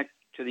right back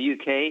to the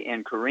UK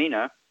and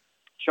Karina.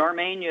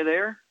 Charmaine, you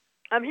there?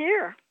 I'm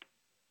here.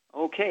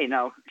 Okay,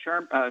 now,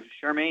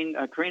 Charmaine,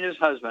 Karina's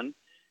husband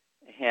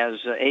has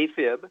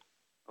AFib.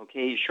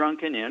 Okay, he's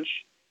shrunk an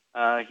inch.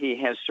 He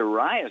has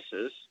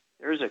psoriasis.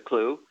 There's a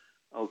clue.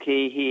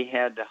 Okay, he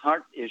had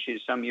heart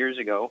issues some years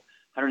ago,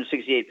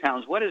 168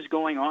 pounds. What is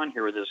going on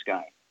here with this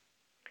guy?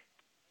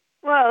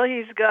 Well,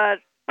 he's got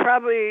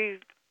probably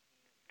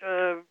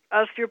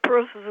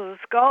osteoporosis of the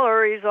skull,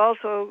 or he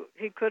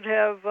could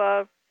have,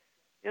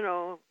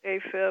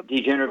 AFib.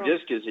 Degenerative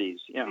disc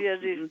disease, yeah.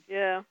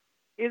 Yeah,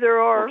 either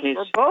or, okay,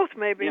 or both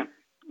maybe. Yeah.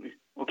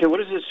 Okay, what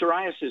does the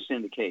psoriasis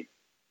indicate?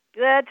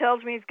 That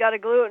tells me he's got he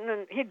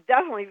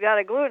definitely got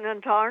a gluten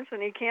intolerance,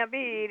 and he can't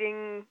be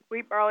eating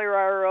wheat, barley,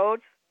 rye, or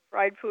oats,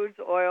 fried foods,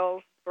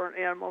 oils, burnt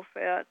animal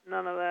fat,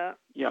 none of that.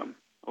 Yeah,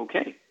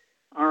 okay.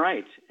 All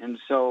right, and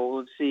so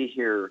let's see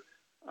here.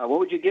 What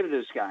would you give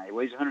this guy? He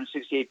weighs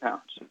 168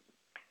 pounds.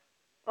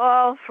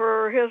 Well,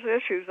 for his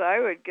issues, I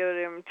would give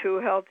him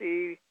 2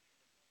 healthy.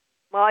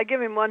 Well, I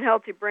give him 1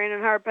 healthy brain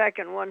and heart pack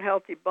and 1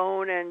 healthy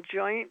bone and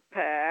joint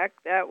pack.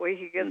 That way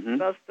he gets the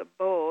best of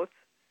both.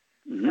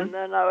 Mm-hmm. And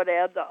then I would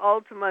add the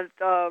Ultimate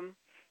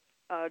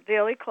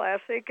Daily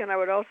Classic, and I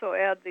would also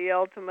add the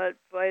Ultimate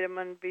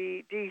Vitamin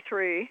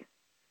D3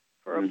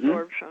 for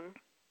absorption.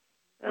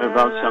 What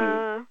about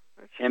some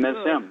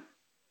MSM?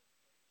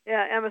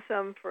 Yeah,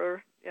 MSM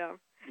for, yeah.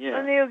 Yeah.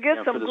 And you'll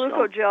get some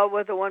glucogel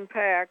with the 1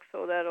 pack,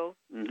 so that'll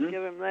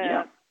give him that.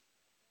 Yeah.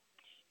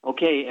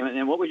 Okay,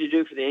 and what would you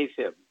do for the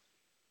AFib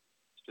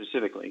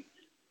specifically?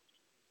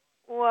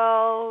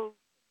 Well,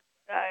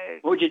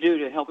 what would you do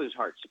to help his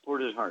heart,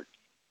 support his heart?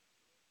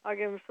 I'll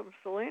give him some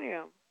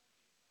selenium.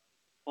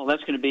 Well,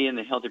 that's going to be in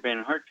the Healthy Brain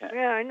and Heart Pack.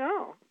 Yeah, I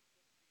know.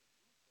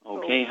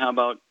 Okay, how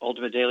about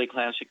Ultimate Daily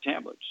Classic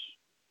tablets?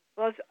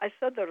 Well, I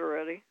said that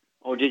already.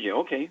 Oh, did you?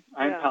 Okay,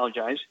 I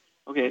apologize.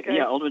 Okay,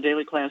 yeah, Ultimate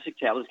Daily Classic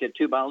tablets. Get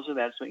 2 bottles of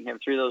that, so you can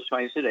have 3 of those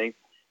twice a day.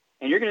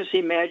 and you're going to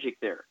see magic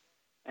there.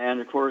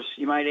 And, of course,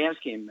 you might ask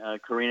him,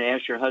 Karina,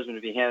 ask your husband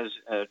if he has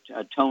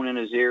a tone in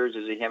his ears.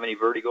 Does he have any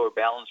vertigo or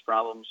balance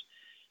problems?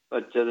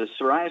 But the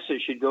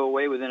psoriasis should go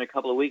away within a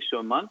couple of weeks to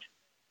a month.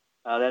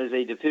 That is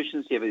a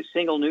deficiency of a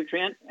single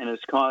nutrient, and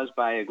it's caused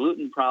by a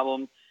gluten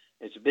problem.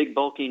 It's a big,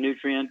 bulky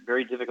nutrient,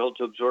 very difficult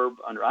to absorb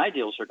under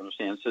ideal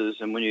circumstances.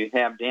 And when you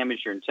have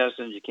damage to your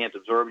intestines, you can't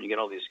absorb it, you get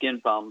all these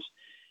skin problems.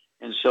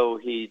 And so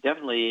he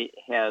definitely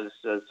has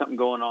something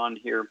going on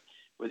here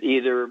with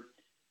either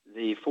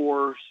the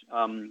four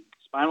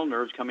spinal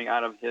nerves coming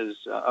out of his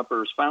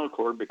upper spinal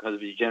cord because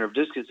of degenerative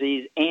disc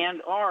disease,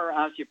 and or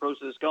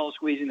osteoporosis of the skull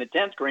squeezing the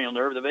 10th cranial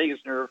nerve, the vagus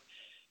nerve,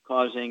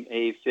 causing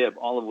a fib,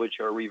 all of which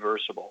are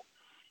reversible.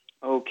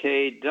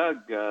 Okay,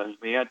 Doug,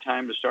 we got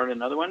time to start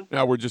another one?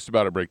 Now we're just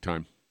about at break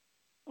time.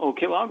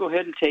 Okay, well, I'll go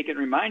ahead and take it and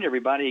remind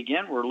everybody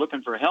again, we're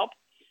looking for help.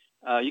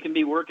 You can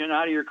be working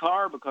out of your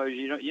car because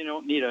you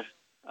don't need a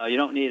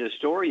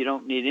store, you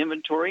don't need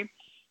inventory.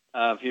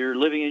 If you're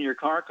living in your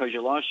car because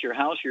you lost your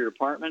house or your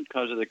apartment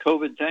because of the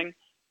COVID thing,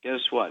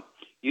 guess what?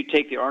 You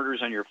take the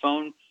orders on your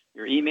phone,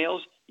 your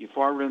emails, you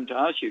forward them to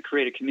us, you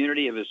create a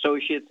community of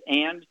associates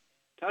and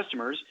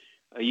customers.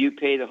 You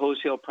pay the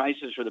wholesale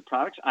prices for the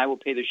products. I will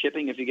pay the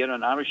shipping if you get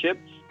on auto ship.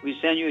 We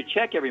send you a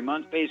check every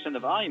month based on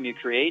the volume you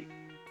create.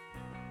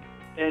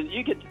 And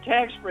you get the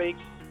tax breaks.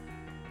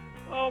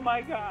 Oh, my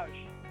gosh.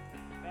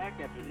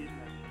 Back after these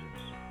messages.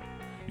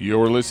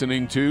 You're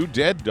listening to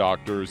Dead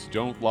Doctors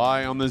Don't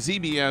Lie on the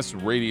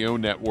ZBS Radio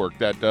Network.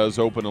 That does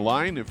open a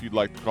line if you'd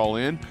like to call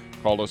in.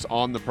 Call us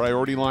on the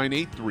priority line,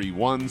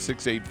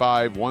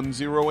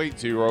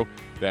 831-685-1080.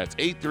 That's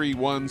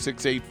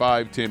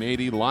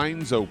 831-685-1080.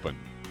 Lines open.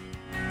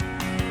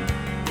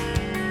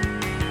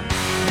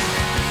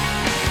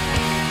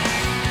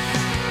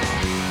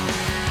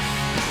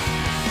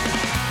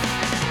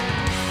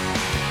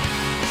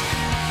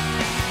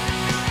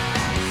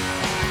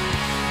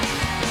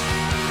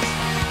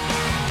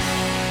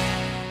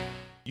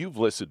 You've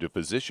listened to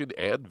physician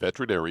and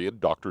veterinarian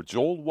Dr.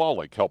 Joel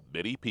Wallach help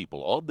many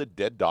people on the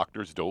Dead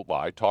Doctors Don't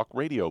Lie talk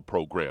radio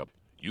program.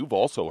 You've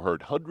also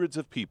heard hundreds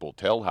of people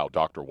tell how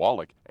Dr.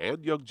 Wallach and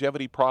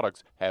Youngevity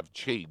products have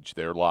changed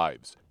their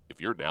lives. If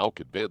you're now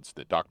convinced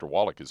that Dr.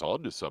 Wallach is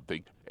onto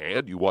something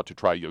and you want to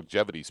try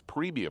Youngevity's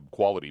premium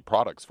quality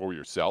products for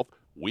yourself,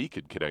 we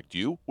can connect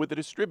you with a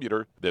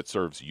distributor that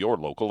serves your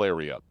local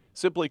area.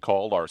 Simply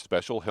call our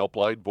special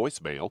helpline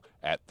voicemail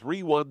at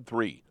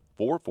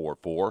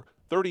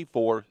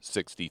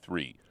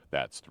 313-444-3463.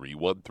 That's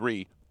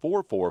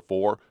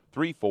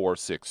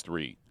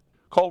 313-444-3463.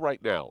 Call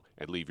right now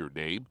and leave your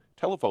name,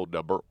 telephone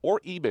number, or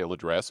email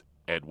address,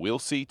 and we'll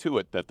see to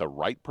it that the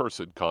right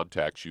person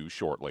contacts you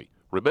shortly.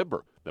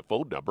 Remember, the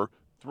phone number,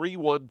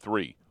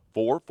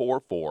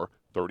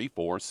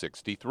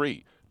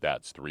 313-444-3463.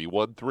 That's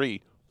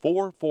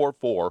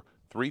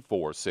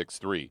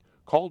 313-444-3463.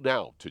 Call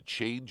now to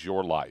change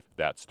your life.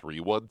 That's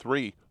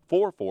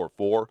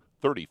 313-444-3463.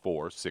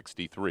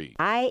 3463.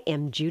 I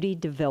am Judy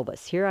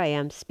DeVilbus. Here I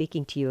am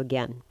speaking to you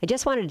again. I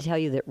just wanted to tell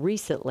you that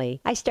recently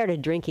I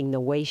started drinking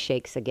the Whey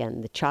Shakes again,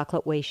 the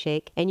chocolate Whey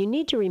Shake. And you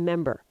need to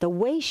remember, the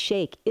Whey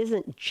Shake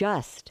isn't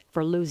just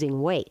for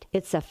losing weight.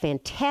 It's a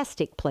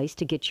fantastic place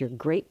to get your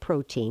great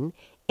protein.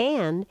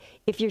 And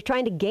if you're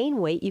trying to gain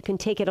weight, you can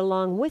take it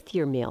along with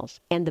your meals.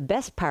 And the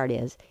best part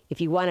is, if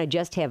you want to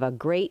just have a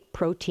great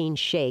protein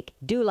shake,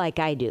 do like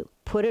I do.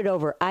 Put it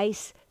over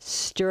ice,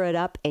 stir it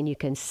up, and you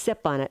can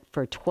sip on it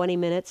for 20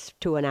 minutes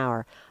to an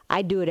hour.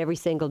 I do it every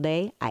single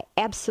day. I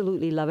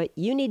absolutely love it.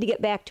 You need to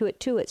get back to it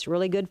too. It's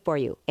really good for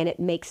you. And it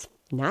makes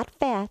not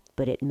fat,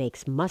 but it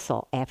makes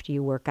muscle after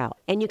you work out.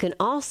 And you can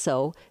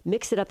also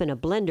mix it up in a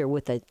blender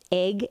with an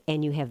egg,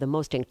 and you have the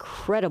most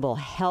incredible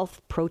health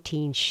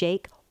protein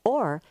shake.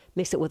 Or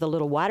mix it with a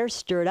little water,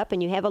 stir it up,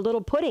 and you have a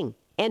little pudding.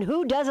 And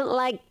who doesn't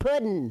like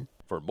pudding?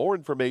 For more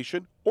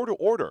information or to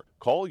order,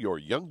 call your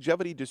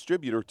Youngevity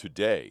distributor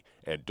today.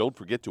 And don't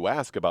forget to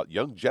ask about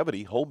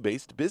Youngevity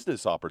home-based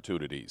business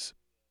opportunities.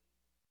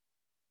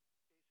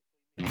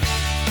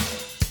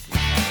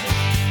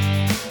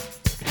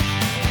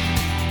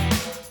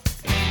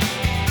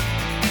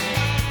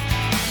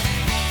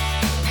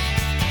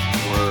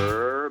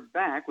 We're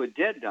back with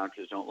Dead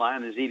Doctors Don't Lie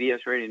on the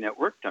ZBS Radio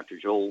Network. Dr.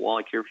 Joel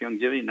Wallach here for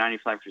Youngevity,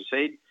 95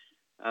 Crusade.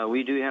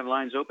 We do have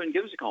lines open.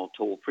 Give us a call,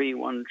 toll-free,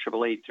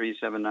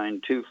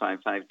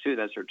 1-888-379-2552.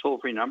 That's our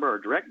toll-free number. Our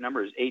direct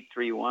number is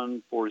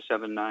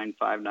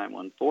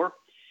 831-479-5914.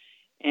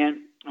 And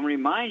I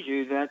remind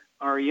you that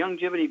our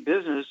Youngevity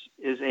business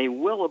is a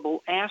willable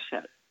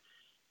asset.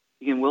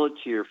 You can will it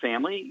to your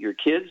family, your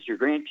kids, your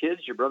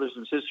grandkids, your brothers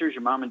and sisters,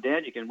 your mom and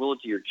dad. You can will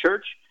it to your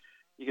church.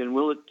 You can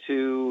will it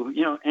to,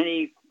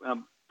 any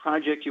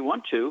project you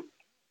want to,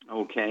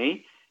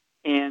 okay?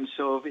 And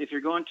so if you're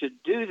going to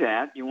do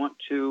that, you want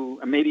to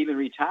maybe even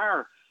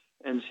retire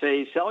and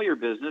say sell your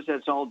business.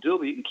 That's all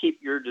doable. You can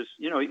keep your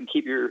you can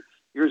keep your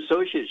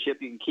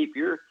associateship. You can keep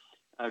your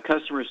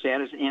customer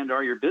status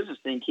and/or your business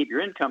thing. Keep your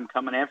income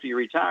coming after you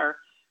retire,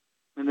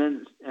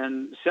 and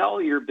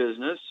sell your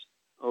business.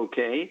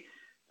 Okay,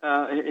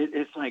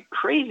 it's like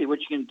crazy what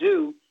you can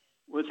do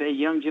with a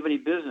longevity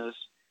business,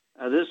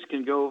 this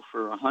can go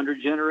for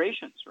 100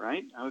 generations,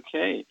 right?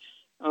 Okay.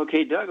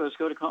 Okay, Doug, let's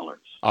go to callers.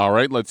 All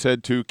right, let's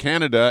head to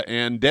Canada.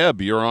 And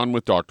Deb, you're on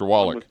with Dr.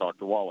 Wallach.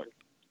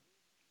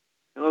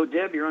 Hello,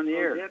 Deb, you're on the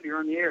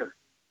air.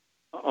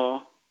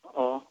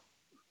 Uh-oh.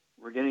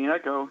 We're getting an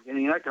echo.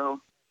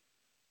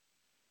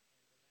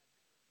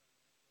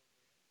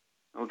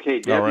 Okay,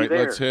 Deb, all right, there.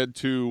 let's head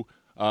to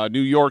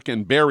New York.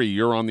 And Barry,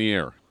 you're on the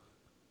air.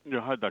 Yeah,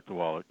 hi, Dr.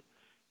 Wallach.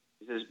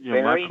 Is this Yeah,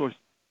 Barry? my question.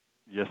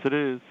 Yes, it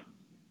is.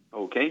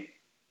 Okay.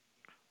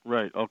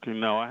 Right. Okay.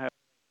 Now I have.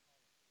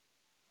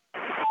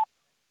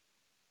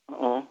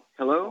 Uh-oh.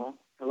 Hello?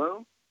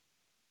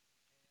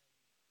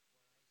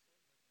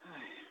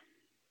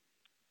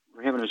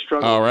 We're having a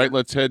struggle. All right,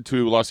 let's head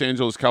to Los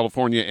Angeles,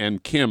 California.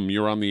 And Kim,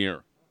 you're on the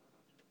air.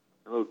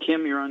 Hello,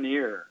 Kim, you're on the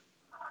air.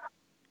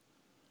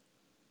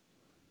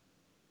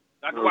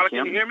 Dr. Wallach,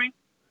 can you hear me?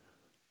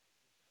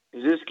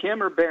 Is this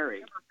Kim or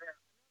Barry?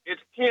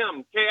 It's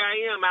Kim,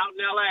 K-I-M, out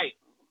in L.A.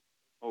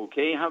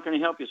 Okay, how can I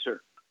help you,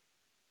 sir?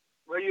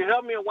 Well, you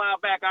helped me a while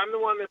back. I'm the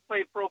one that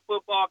played pro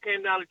football,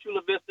 came down to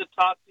Chula Vista,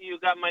 talked to you,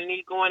 got my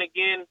knee going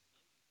again.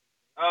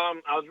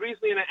 I was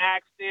recently in an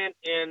accident,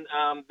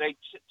 and they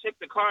took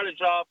the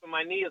cartilage off, and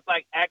my knee is,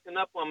 like, acting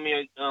up on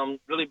me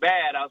really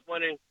bad. I was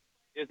wondering,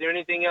 is there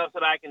anything else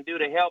that I can do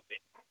to help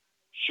it?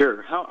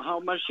 Sure.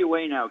 How much do you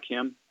weigh now,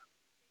 Kim?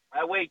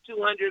 I weigh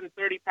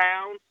 230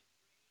 pounds.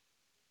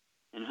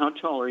 And how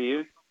tall are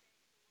you?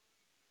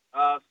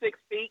 6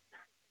 feet.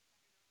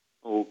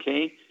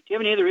 Okay. Do you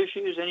have any other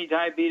issues? Any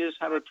diabetes,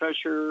 high blood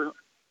pressure?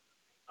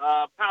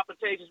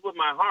 Palpitations with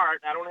my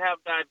heart. I don't have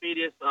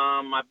diabetes.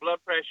 My blood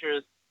pressure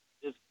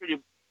is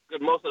pretty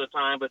good most of the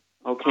time. But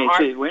okay,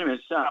 so wait a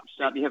minute. Stop.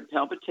 You have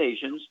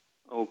palpitations.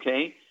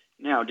 Okay.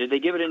 Now, did they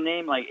give it a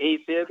name like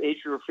AFib,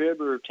 atrial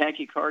fib, or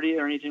tachycardia,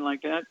 or anything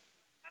like that?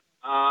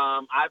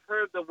 I've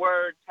heard the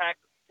word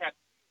tachycardia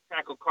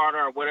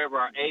or whatever,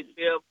 or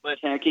AFib, but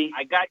I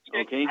got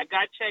checked. Okay. I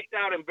got checked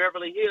out in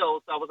Beverly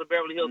Hills. I was in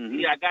Beverly Hills.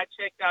 Mm-hmm. I got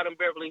checked out in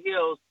Beverly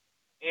Hills,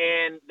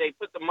 and they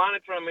put the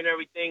monitor on me and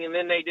everything, and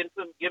then they didn't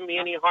give me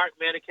any heart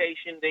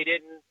medication. They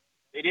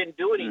didn't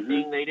do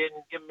anything. Mm-hmm. They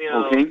didn't give me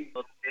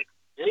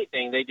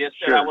anything. They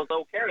just said Sure. I was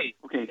okay.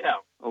 Okay.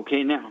 Yeah.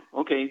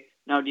 Okay.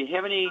 Now, do you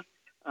have any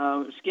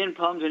skin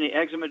problems, any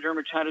eczema,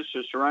 dermatitis,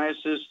 or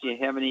psoriasis? Do you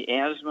have any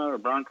asthma or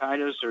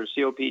bronchitis or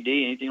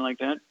COPD, anything like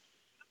that?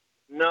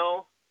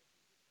 No.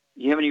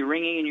 Do you have any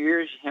ringing in your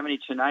ears? Do you have any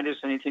tinnitus,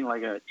 anything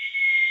like a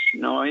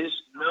noise?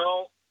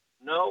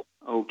 No.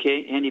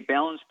 Okay. Any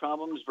balance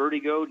problems,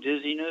 vertigo,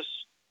 dizziness?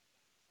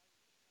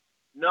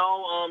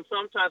 No.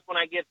 Sometimes when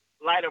I get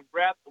light of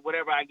breath or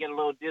whatever, I get a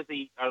little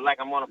dizzy or like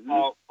I'm going to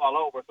fall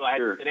over, so I have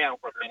to sit down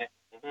for a minute.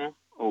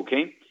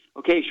 Mm-hmm.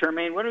 Okay,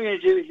 Charmaine, what are we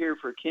going to do here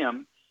for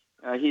Kim?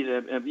 He's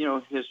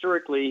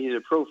historically, he's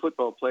a pro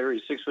football player.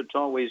 He's 6 foot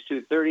tall, weighs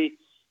 230.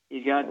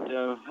 He's got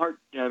heart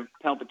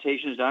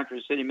palpitations.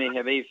 Doctors said he may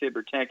have AFib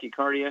or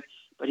tachycardia,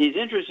 but he's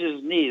interested in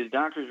his knee. His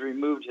doctors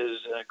removed his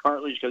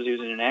cartilage because he was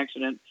in an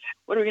accident.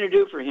 What are we going to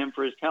do for him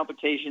for his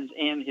palpitations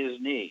and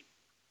his knee?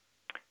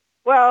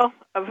 Well,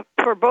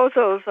 for both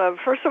those,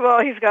 first of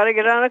all, he's got to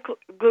get on a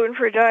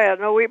gluten-free diet.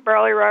 No wheat,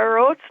 barley, rye, or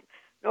oats,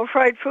 no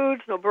fried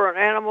foods, no burnt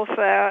animal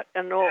fat,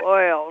 and no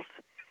oils.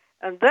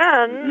 And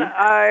then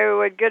I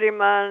would get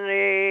him on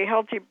a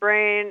healthy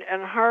brain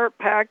and heart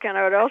pack, and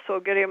I would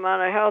also get him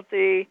on a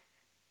healthy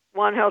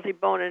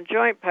bone and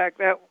joint pack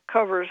that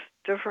covers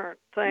different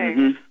things.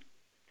 Mm-hmm.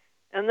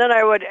 And then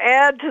I would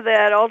add to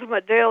that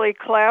Ultimate Daily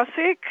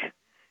Classic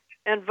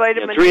and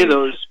vitamin D. 3 of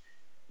those.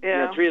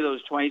 Yeah. 3 of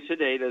those twice a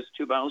day. That's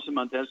 2 bottles a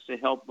month. That's to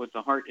help with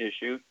the heart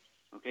issue.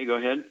 Okay, go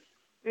ahead.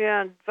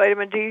 Yeah, and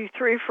vitamin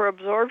D3 for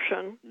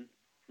absorption.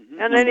 Mm-hmm.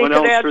 And then what he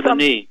could else add for some,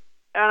 the knee?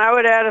 And I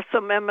would add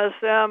some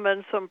MSM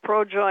and some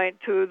ProJoint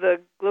to the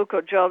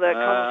glucogel that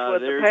comes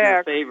with the pack. There's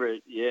your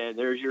favorite. Yeah,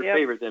 there's your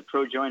favorite, that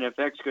ProJoint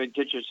FX. Go ahead and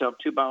get yourself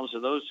 2 bottles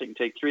of those so you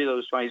can take 3 of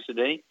those twice a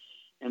day.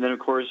 And then, of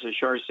course, as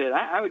Char said,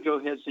 I would go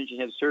ahead, since you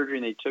had surgery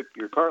and they took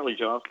your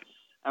cartilage off,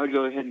 I would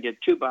go ahead and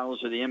get 2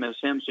 bottles of the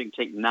MSM so you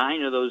can take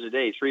 9 of those a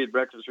day, 3 at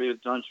breakfast, 3 at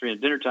lunch, 3 at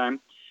dinner time.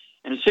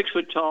 And 6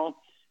 foot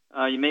tall,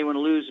 you may want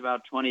to lose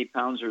about 20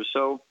 pounds or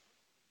so.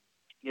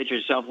 Get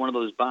yourself one of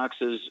those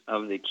boxes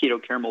of the keto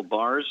caramel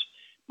bars.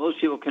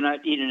 Most people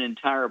cannot eat an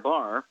entire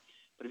bar,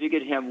 but if you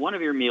could have one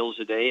of your meals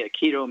a day, a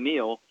keto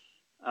meal,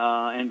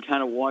 and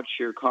kind of watch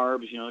your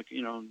carbs,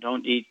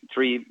 don't eat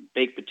 3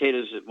 baked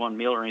potatoes at one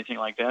meal or anything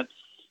like that.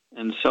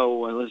 And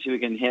so let's see if we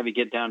can have you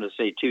get down to,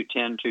 say,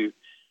 210 to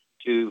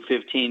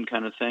 215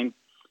 kind of thing.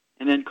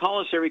 And then call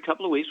us every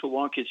couple of weeks. We'll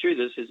walk you through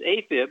this. His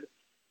AFib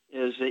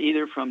is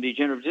either from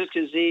degenerative disc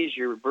disease,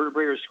 your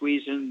vertebrae are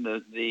squeezing,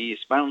 the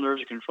spinal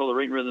nerves that control the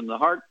rate and rhythm of the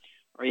heart,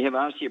 or you have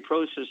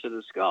osteoporosis of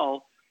the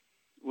skull,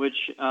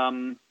 which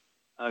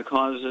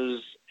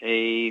causes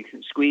a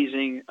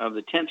squeezing of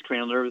the 10th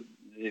cranial nerve,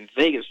 the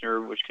vagus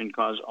nerve, which can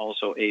cause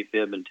also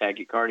AFib and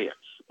tachycardia.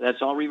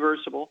 That's all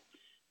reversible.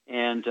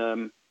 And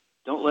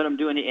don't let them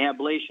do any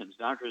ablations.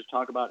 Doctors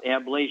talk about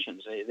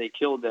ablations. They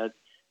killed that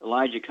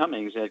Elijah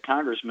Cummings, that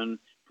congressman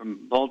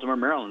from Baltimore,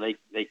 Maryland.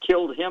 They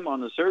killed him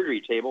on the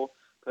surgery table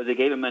because they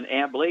gave him an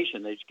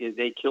ablation.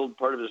 They killed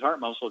part of his heart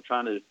muscle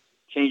trying to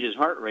change his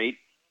heart rate.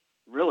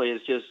 Really,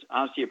 it's just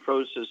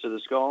osteoporosis of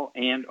the skull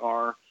and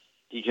our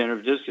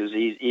degenerative disc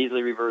disease,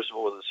 easily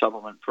reversible with a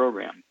supplement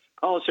program.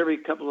 Call us every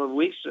couple of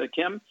weeks,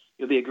 Kim.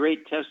 You'll be a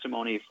great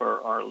testimony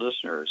for our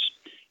listeners.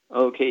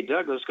 Okay,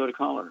 Doug, let's go to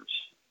callers.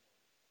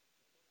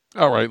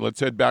 All right, let's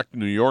head back to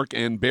New York.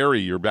 And Barry,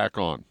 you're back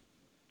on.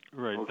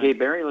 Right. Okay,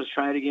 Barry, let's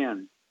try it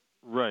again.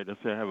 Right. I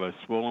say I have a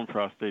swollen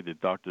prostate. The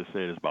doctor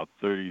said it's about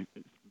 30%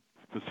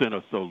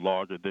 or so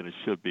larger than it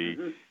should be.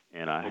 Mm-hmm.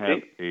 And I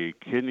have a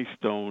kidney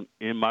stone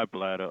in my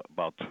bladder,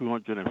 about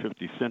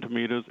 250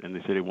 centimeters, and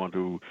they said they want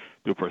to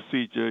do a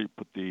procedure,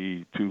 put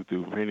the two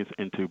veins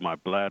into my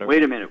bladder.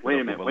 Wait a minute.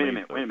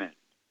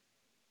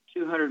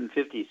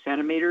 250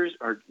 centimeters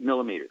or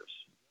millimeters?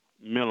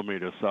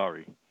 Millimeters,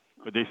 sorry.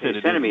 But they said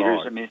it centimeters, is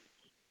large. I mean,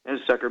 that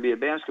sucker be a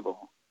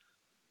basketball.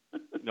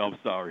 No, I'm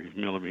sorry,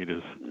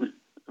 millimeters.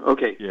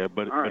 Okay. Yeah,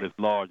 but it's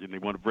large, and they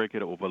want to break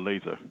it over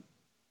laser.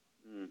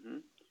 Mm-hmm.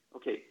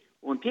 Okay.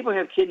 When people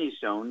have kidney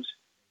stones,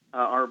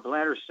 or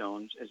bladder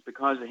stones, it's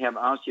because they have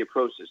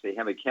osteoporosis. They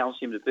have a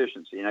calcium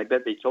deficiency. And I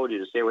bet they told you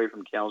to stay away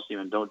from calcium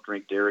and don't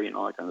drink dairy and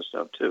all that kind of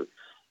stuff, too.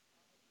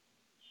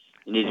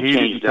 You need to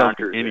change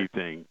doctors.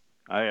 Anything.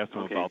 I asked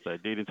them about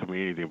that. They didn't tell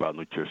me anything about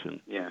nutrition.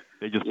 Yeah.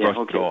 They just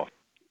brushed it off.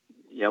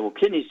 Yeah, well,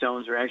 kidney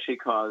stones are actually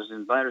caused,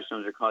 and bladder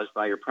stones are caused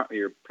by your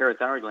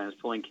parathyroid glands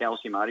pulling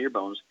calcium out of your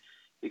bones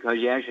because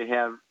you actually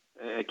have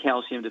a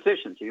calcium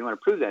deficiency. If you want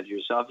to prove that to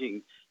yourself,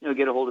 you can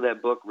get a hold of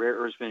that book, Rare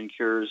Earths and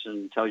Cures,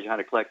 and tells you how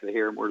to collect the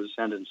hair and where to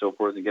send it and so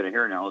forth, and get a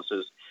hair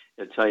analysis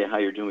that tell you how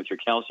you're doing with your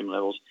calcium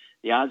levels.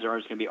 The odds are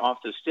it's going to be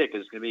off the stick.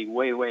 It's going to be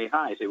way, way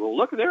high. You say, well,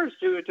 look, there, it's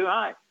too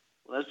high.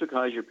 Well, that's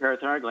because your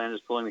parathyroid gland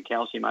is pulling the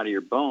calcium out of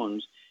your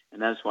bones,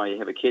 and that's why you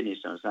have a kidney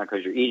stone. It's not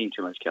because you're eating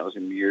too much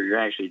calcium. You're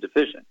actually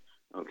deficient.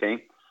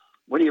 Okay?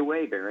 What do you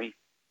weigh, Barry?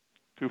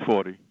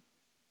 240.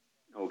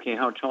 Okay,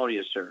 how tall are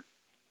you, sir?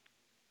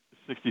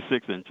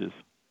 66 inches.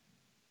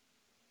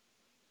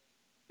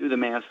 Do the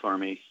math for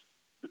me.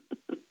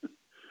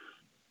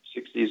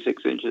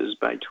 66 inches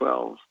by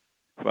 12.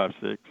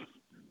 5'6".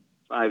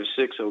 5'6",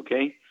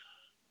 okay.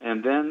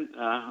 And then,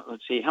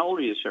 let's see, how old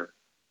are you, sir?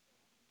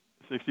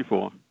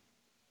 64.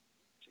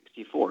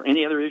 64.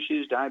 Any other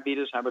issues?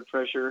 Diabetes, high blood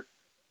pressure?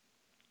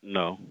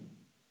 No.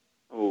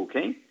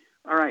 Okay.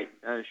 All right,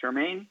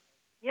 Charmaine?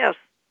 Yes.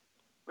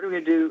 What are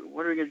we going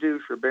to do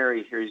for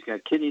Barry here? He's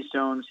got kidney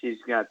stones. He's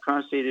got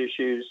prostate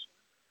issues.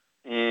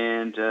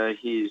 And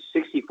he's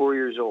 64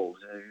 years old.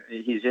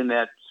 He's in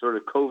that sort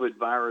of COVID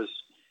virus,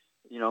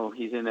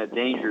 he's in that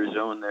danger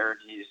zone there.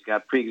 He's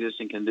got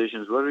pre-existing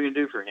conditions. What are we going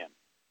to do for him?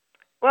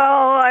 Well,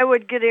 I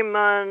would get him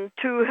on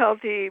 2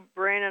 healthy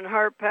brain and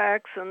heart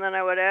packs, and then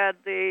I would add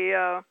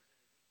the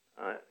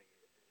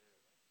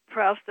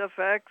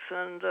Prostafx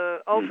and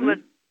Ultimate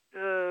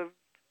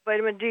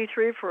vitamin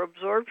D3 for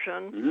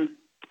absorption. Mm-hmm.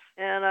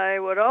 And I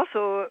would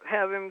also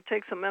have him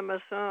take some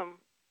MSM.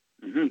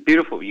 Mm-hmm.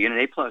 Beautiful. You get an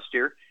A+,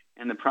 dear.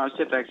 And the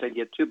Prostafx, I'd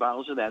get 2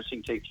 bottles of that, so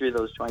you can take 3 of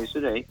those twice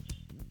a day.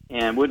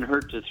 And wouldn't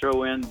hurt to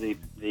throw in the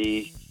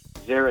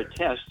Zera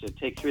test to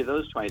take 3 of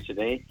those twice a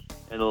day.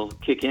 It'll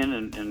kick in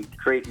and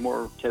create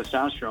more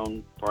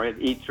testosterone for you.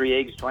 Eat 3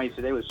 eggs twice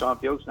a day with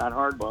soft yolks, not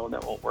hard-boiled.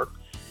 That won't work.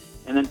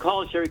 And then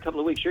call us every couple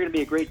of weeks. You're going to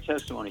be a great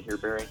testimony here,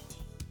 Barry.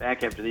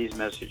 Back after these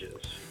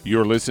messages.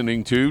 You're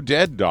listening to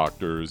Dead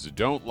Doctors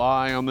Don't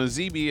Lie on the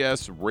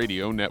ZBS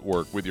Radio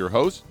Network with your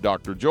host,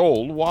 Dr.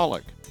 Joel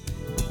Wallach.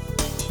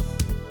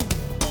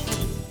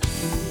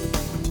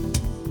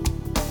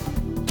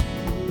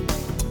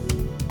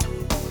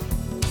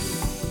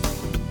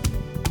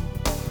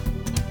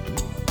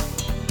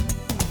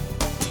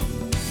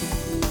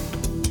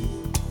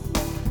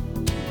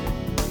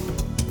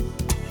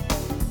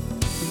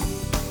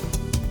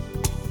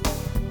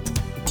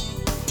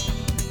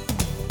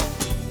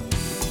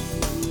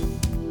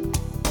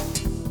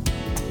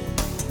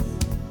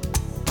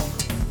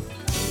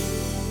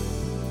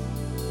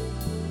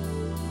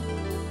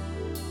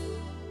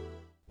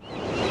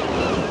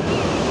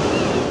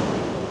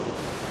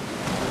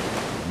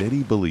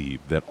 Many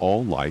believe that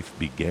all life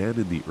began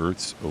in the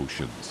Earth's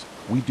oceans.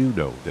 We do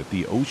know that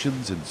the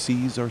oceans and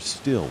seas are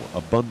still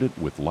abundant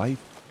with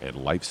life and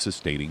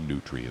life-sustaining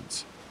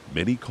nutrients.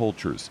 Many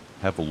cultures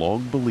have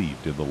long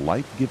believed in the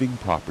life-giving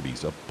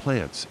properties of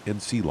plants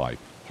and sea life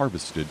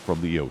harvested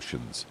from the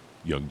oceans.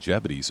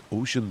 Youngevity's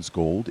Ocean's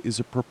Gold is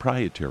a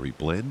proprietary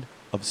blend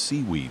of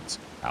seaweeds,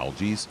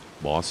 algae,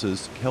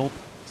 mosses, kelp,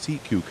 sea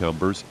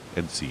cucumbers,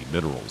 and sea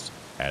minerals,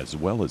 as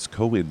well as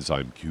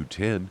coenzyme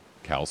Q10,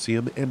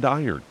 calcium, and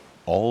iron,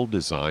 all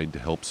designed to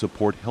help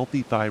support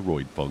healthy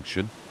thyroid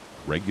function,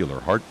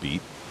 regular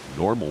heartbeat,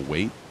 normal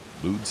weight,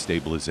 mood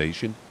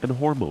stabilization, and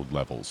hormone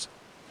levels.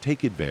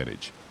 Take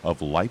advantage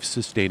of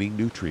life-sustaining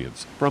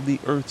nutrients from the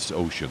Earth's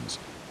oceans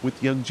with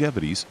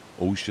Youngevity's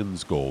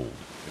Ocean's Gold.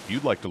 If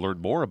you'd like to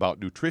learn more about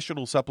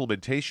nutritional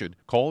supplementation,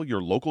 call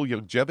your local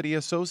Youngevity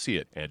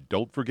associate, and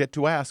don't forget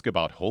to ask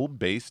about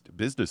home-based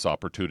business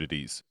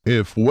opportunities.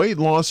 If weight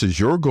loss is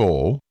your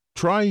goal,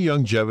 Try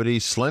Youngevity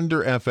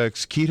Slender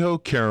FX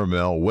Keto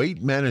Caramel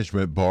Weight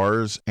Management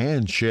Bars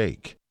and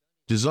Shake.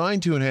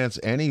 Designed to enhance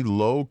any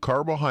low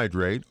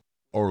carbohydrate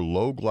or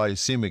low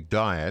glycemic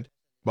diet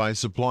by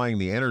supplying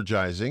the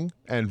energizing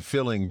and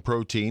filling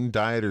protein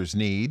dieters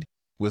need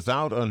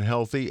without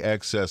unhealthy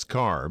excess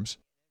carbs,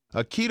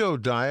 a keto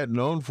diet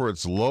known for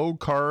its low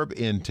carb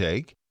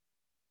intake,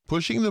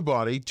 pushing the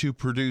body to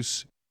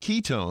produce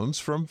ketones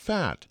from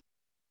fat.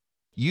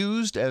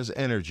 Used as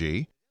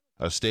energy,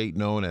 a state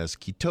known as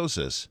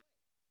ketosis,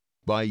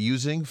 by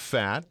using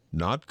fat,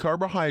 not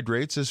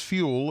carbohydrates, as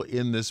fuel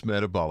in this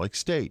metabolic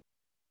state.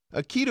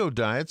 A keto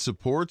diet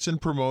supports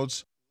and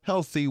promotes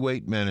healthy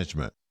weight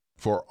management.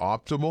 For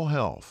optimal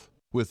health,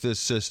 with this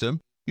system,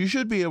 you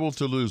should be able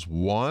to lose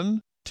 1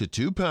 to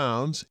 2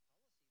 pounds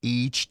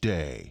each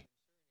day.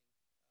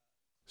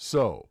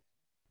 So,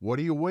 what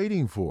are you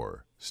waiting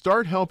for?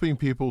 Start helping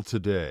people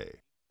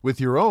today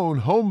with your own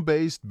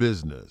home-based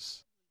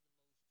business.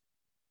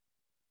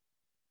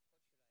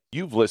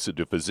 You've listened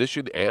to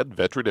physician and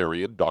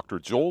veterinarian Dr.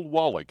 Joel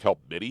Wallach help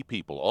many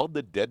people on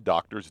the Dead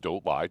Doctors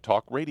Don't Lie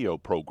talk radio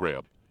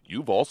program.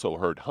 You've also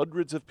heard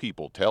hundreds of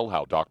people tell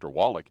how Dr.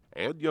 Wallach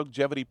and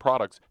Youngevity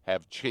products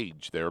have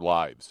changed their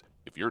lives.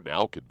 If you're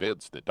now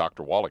convinced that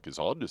Dr. Wallach is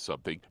onto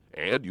something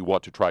and you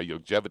want to try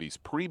Youngevity's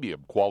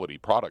premium quality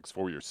products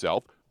for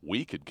yourself,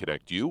 we can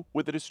connect you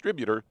with a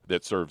distributor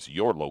that serves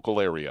your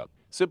local area.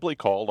 Simply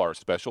call our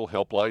special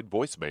helpline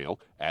voicemail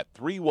at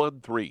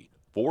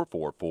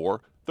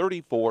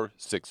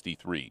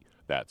 313-444-3463.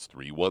 That's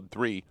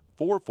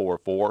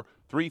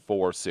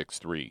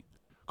 313-444-3463.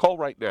 Call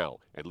right now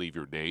and leave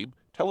your name,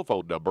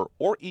 telephone number,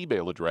 or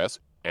email address,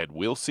 and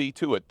we'll see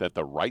to it that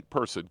the right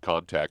person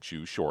contacts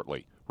you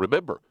shortly.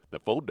 Remember, the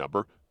phone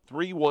number,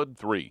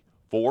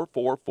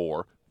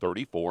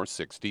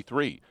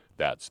 313-444-3463.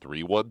 That's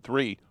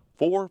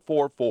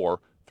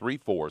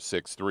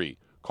 313-444-3463.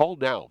 Call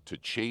now to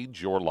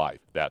change your life.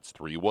 That's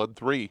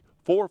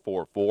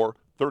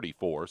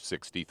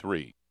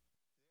 313-444-3463.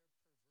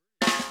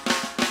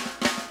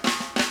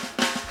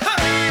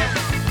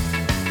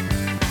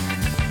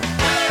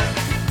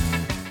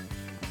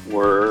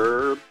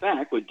 We're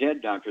back with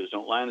Dead Doctors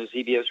Don't Lie on the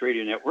ZBS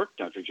Radio Network.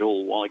 Dr.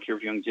 Joel Wallach here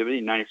for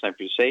Youngevity, 95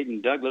 Crusade.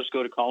 And Doug, let's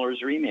go to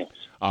callers or emails.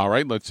 All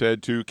right, let's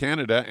head to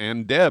Canada.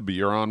 And Deb,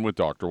 you're on with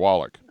Dr.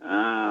 Wallach.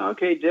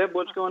 Okay, Deb,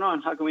 what's going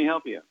on? How can we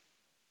help you?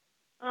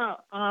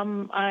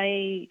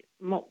 My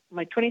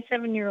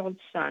 27-year-old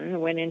son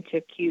went into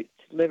acute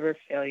liver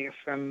failure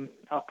from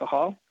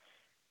alcohol,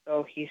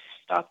 so he's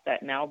stopped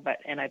that now.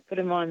 And I put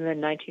him on the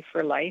 90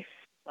 for Life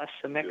plus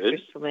some extra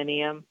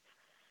selenium,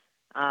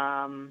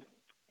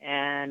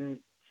 and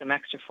some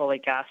extra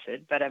folic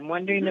acid. But I'm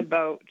wondering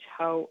about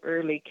how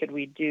early could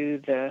we do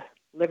the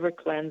liver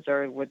cleanse,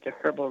 or would the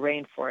herbal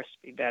rainforest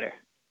be better?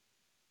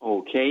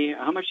 Okay,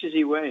 how much does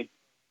he weigh?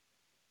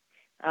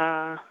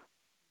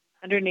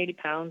 180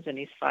 pounds, and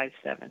he's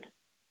 5'7".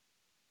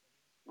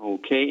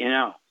 Okay,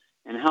 and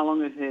how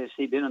long has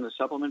he been on the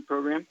supplement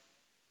program?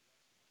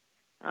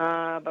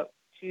 About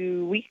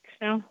 2 weeks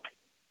now.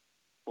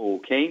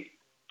 Okay.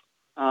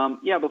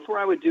 Before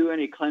I would do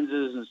any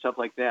cleanses and stuff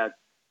like that,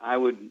 I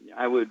would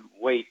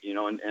wait,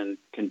 and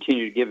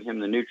continue to give him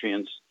the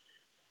nutrients.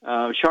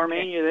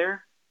 Charmaine, you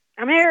there?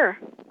 I'm here.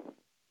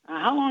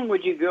 How long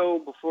would you go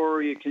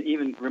before you can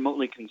even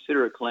remotely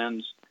consider a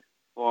cleanse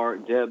for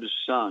Deb's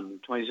son,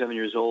 27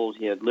 years old?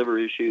 He had liver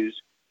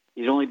issues.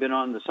 He's only been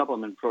on the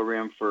supplement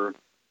program for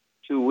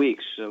 2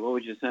 weeks. What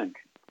would you think?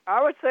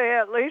 I would say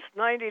at least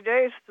 90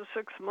 days to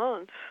 6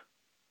 months.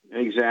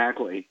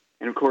 Exactly.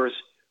 And, of course,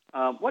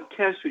 what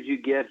test would you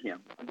get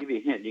him? I'll give you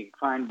a hint. You can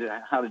find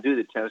how to do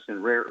the test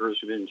in Rare Earths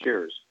Forbidden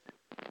Shares.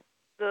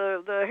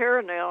 The hair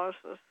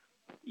analysis.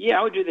 Yeah,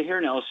 I would do the hair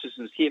analysis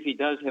and see if he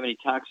does have any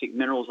toxic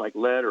minerals like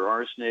lead or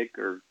arsenic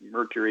or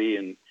mercury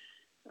and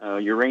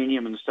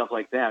uranium and stuff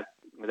like that.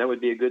 That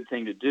would be a good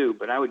thing to do.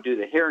 But I would do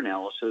the hair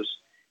analysis,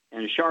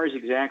 and Shar is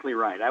exactly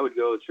right. I would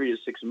go 3 to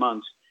 6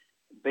 months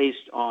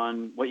based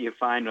on what you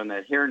find on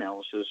that hair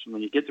analysis.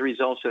 When you get the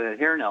results of that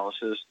hair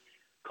analysis,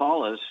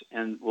 call us,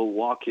 and we'll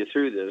walk you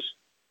through this.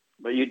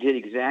 But you did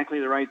exactly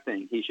the right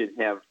thing. He should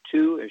have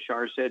 2, as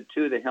Shar said,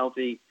 2 of the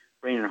Healthy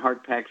Brain and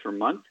Heart Packs per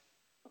month,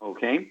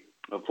 okay?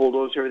 A full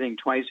dose of everything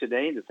twice a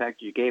day. The fact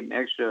that you gave him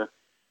extra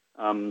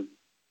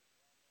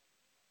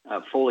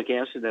folic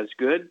acid, that's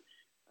good.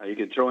 You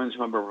could throw in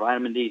some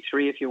vitamin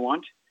D3 if you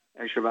want,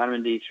 extra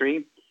vitamin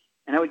D3.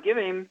 And I would give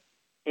him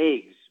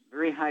eggs,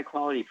 very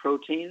high-quality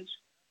proteins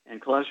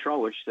and cholesterol,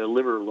 which the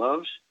liver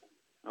loves.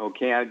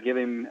 Okay, I'd give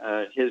him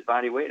his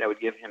body weight. I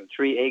would give him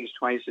 3 eggs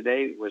twice a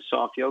day with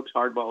soft yolks.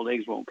 Hard-boiled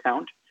eggs won't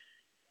count.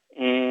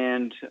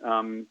 And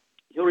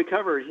he'll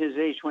recover at his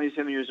age,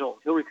 27 years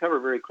old. He'll recover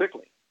very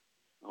quickly.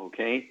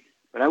 Okay,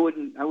 but I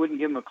wouldn't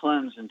give him a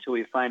cleanse until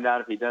we find out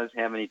if he does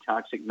have any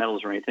toxic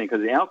metals or anything,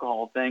 because the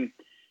alcohol thing,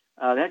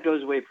 that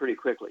goes away pretty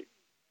quickly.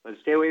 But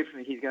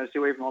he's got to stay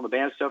away from all the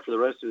bad stuff for the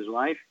rest of his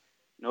life.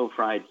 No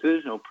fried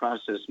foods, no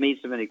processed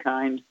meats of any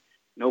kind,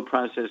 no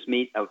processed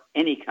meat of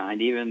any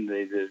kind, even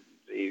the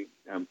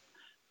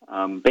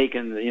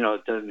Bacon,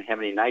 it doesn't have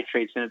any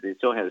nitrates in it. It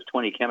still has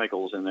 20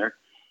 chemicals in there.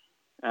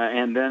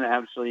 And then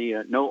absolutely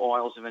no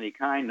oils of any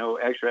kind, no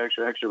extra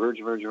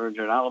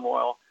virgin olive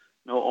oil,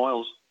 no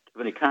oils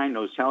of any kind,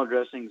 no salad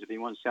dressings. If he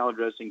wants salad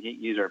dressing, he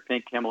can use our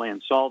pink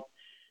Himalayan salt.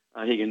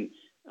 He can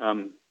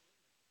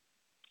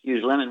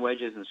use lemon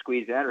wedges and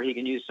squeeze that, or he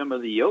can use some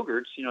of the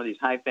yogurts, these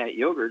high-fat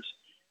yogurts,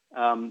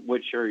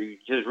 which are,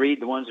 just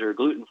read the ones that are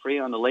gluten-free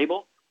on the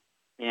label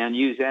and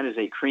use that as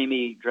a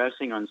creamy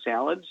dressing on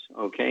salads.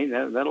 Okay,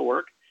 that'll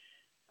work.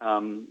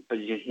 But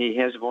he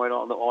has to avoid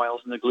all the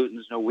oils and the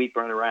glutens, no wheat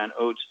bran around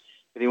oats.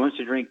 If he wants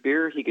to drink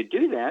beer, he could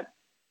do that,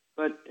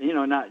 but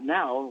not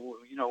now.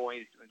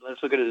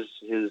 Let's look at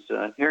his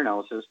hair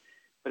analysis.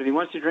 But if he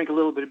wants to drink a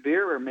little bit of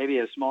beer or maybe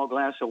a small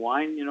glass of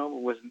wine,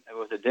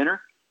 with a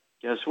dinner,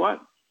 guess what?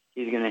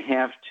 He's going to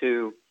have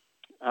to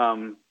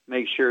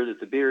make sure that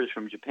the beer is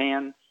from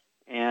Japan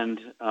and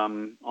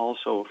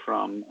also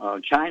from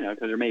China,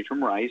 because they're made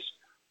from rice.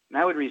 And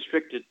I would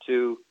restrict it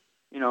to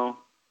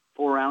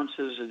 4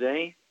 ounces a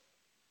day.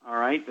 All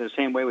right, the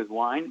same way with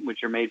wine,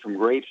 which are made from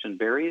grapes and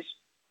berries.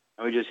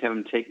 I would just have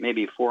him take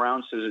maybe 4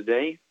 ounces a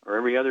day or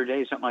every other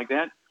day, something like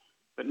that.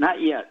 But not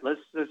yet.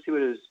 Let's see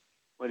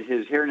what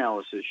his hair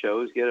analysis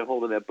shows. Get a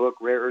hold of that book,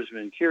 Rare Herbs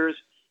and Cures.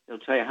 It'll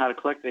tell you how to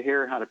collect the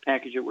hair, how to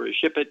package it, where to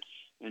ship it.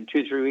 In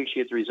 2-3 weeks,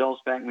 you get the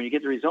results back. And when you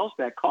get the results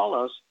back, call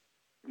us,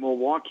 and we'll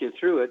walk you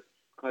through it,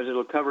 because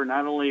it'll cover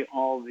not only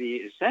all the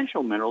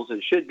essential minerals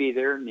that should be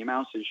there and the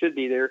amounts that should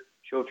be there,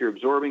 show if you're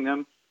absorbing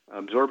them,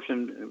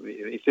 absorption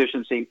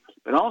efficiency,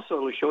 but also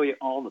it'll show you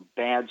all the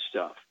bad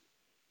stuff.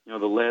 The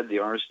lead, the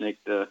arsenic,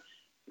 the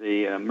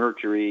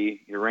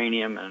mercury,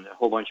 uranium, and a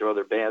whole bunch of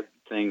other bad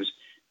things.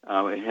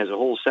 It has a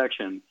whole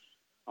section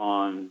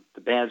on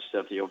the bad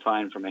stuff that you'll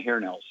find from a hair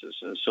analysis.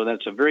 So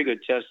that's a very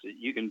good test that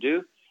you can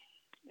do.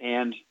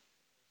 And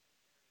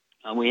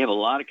we have a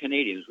lot of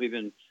Canadians. We've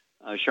been,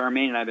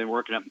 Charmaine and I have been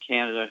working up in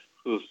Canada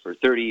for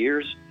 30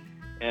 years,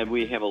 and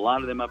we have a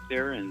lot of them up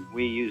there, and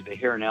we use the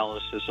hair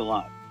analysis a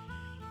lot.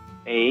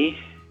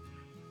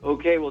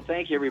 Okay, well,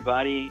 thank you,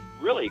 everybody.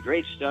 Really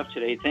great stuff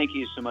today. Thank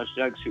you so much,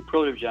 Doug.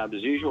 Superlative job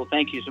as usual.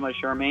 Thank you so much,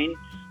 Charmaine.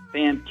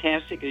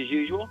 Fantastic as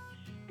usual.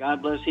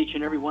 God bless each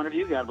and every one of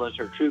you. God bless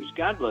our troops.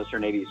 God bless our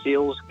Navy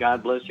SEALs.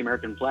 God bless the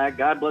American flag.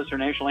 God bless our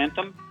national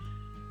anthem.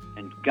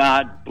 And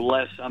God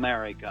bless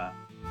America.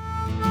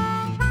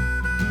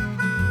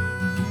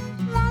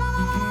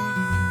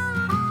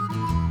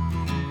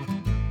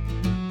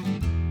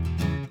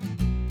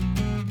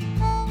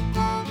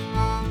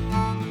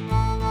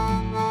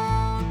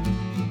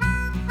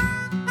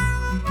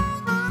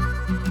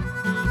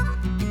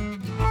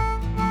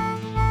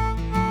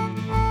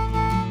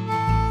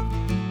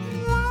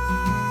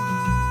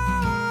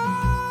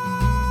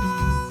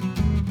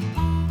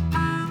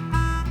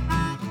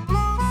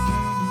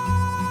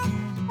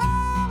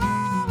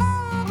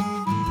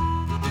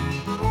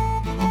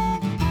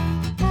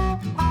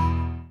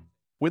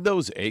 When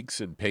those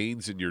aches and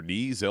pains in your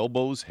knees,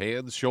 elbows,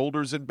 hands,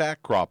 shoulders, and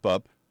back crop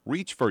up,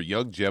 reach for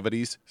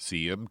Youngevity's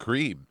CM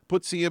Cream.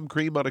 Put CM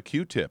Cream on a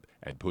Q-tip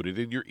and put it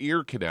in your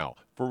ear canal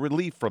for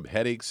relief from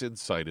headaches and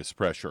sinus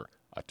pressure.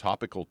 A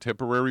topical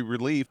temporary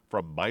relief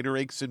from minor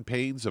aches and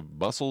pains of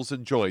muscles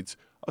and joints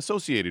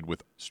associated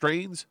with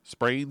strains,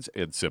 sprains,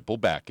 and simple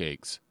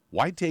backaches.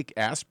 Why take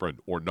aspirin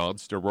or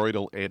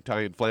non-steroidal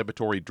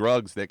anti-inflammatory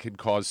drugs that can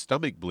cause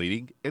stomach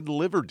bleeding and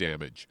liver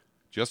damage?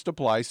 Just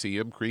apply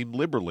CM Cream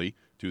liberally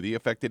to the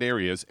affected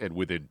areas, and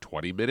within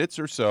 20 minutes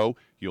or so,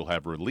 you'll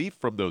have relief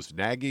from those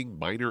nagging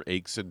minor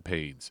aches and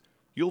pains.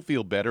 You'll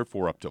feel better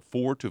for up to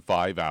 4 to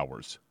 5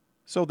 hours.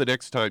 So the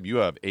next time you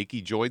have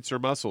achy joints or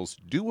muscles,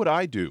 do what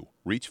I do.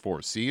 Reach for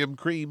CM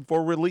Cream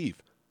for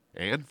relief.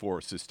 And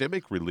for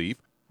systemic relief,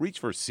 reach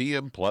for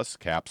CM Plus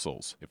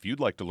capsules. If you'd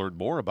like to learn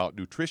more about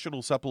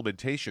nutritional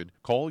supplementation,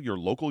 call your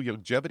local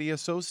Youngevity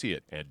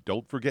associate, and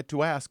don't forget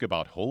to ask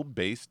about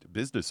home-based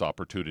business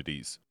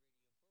opportunities.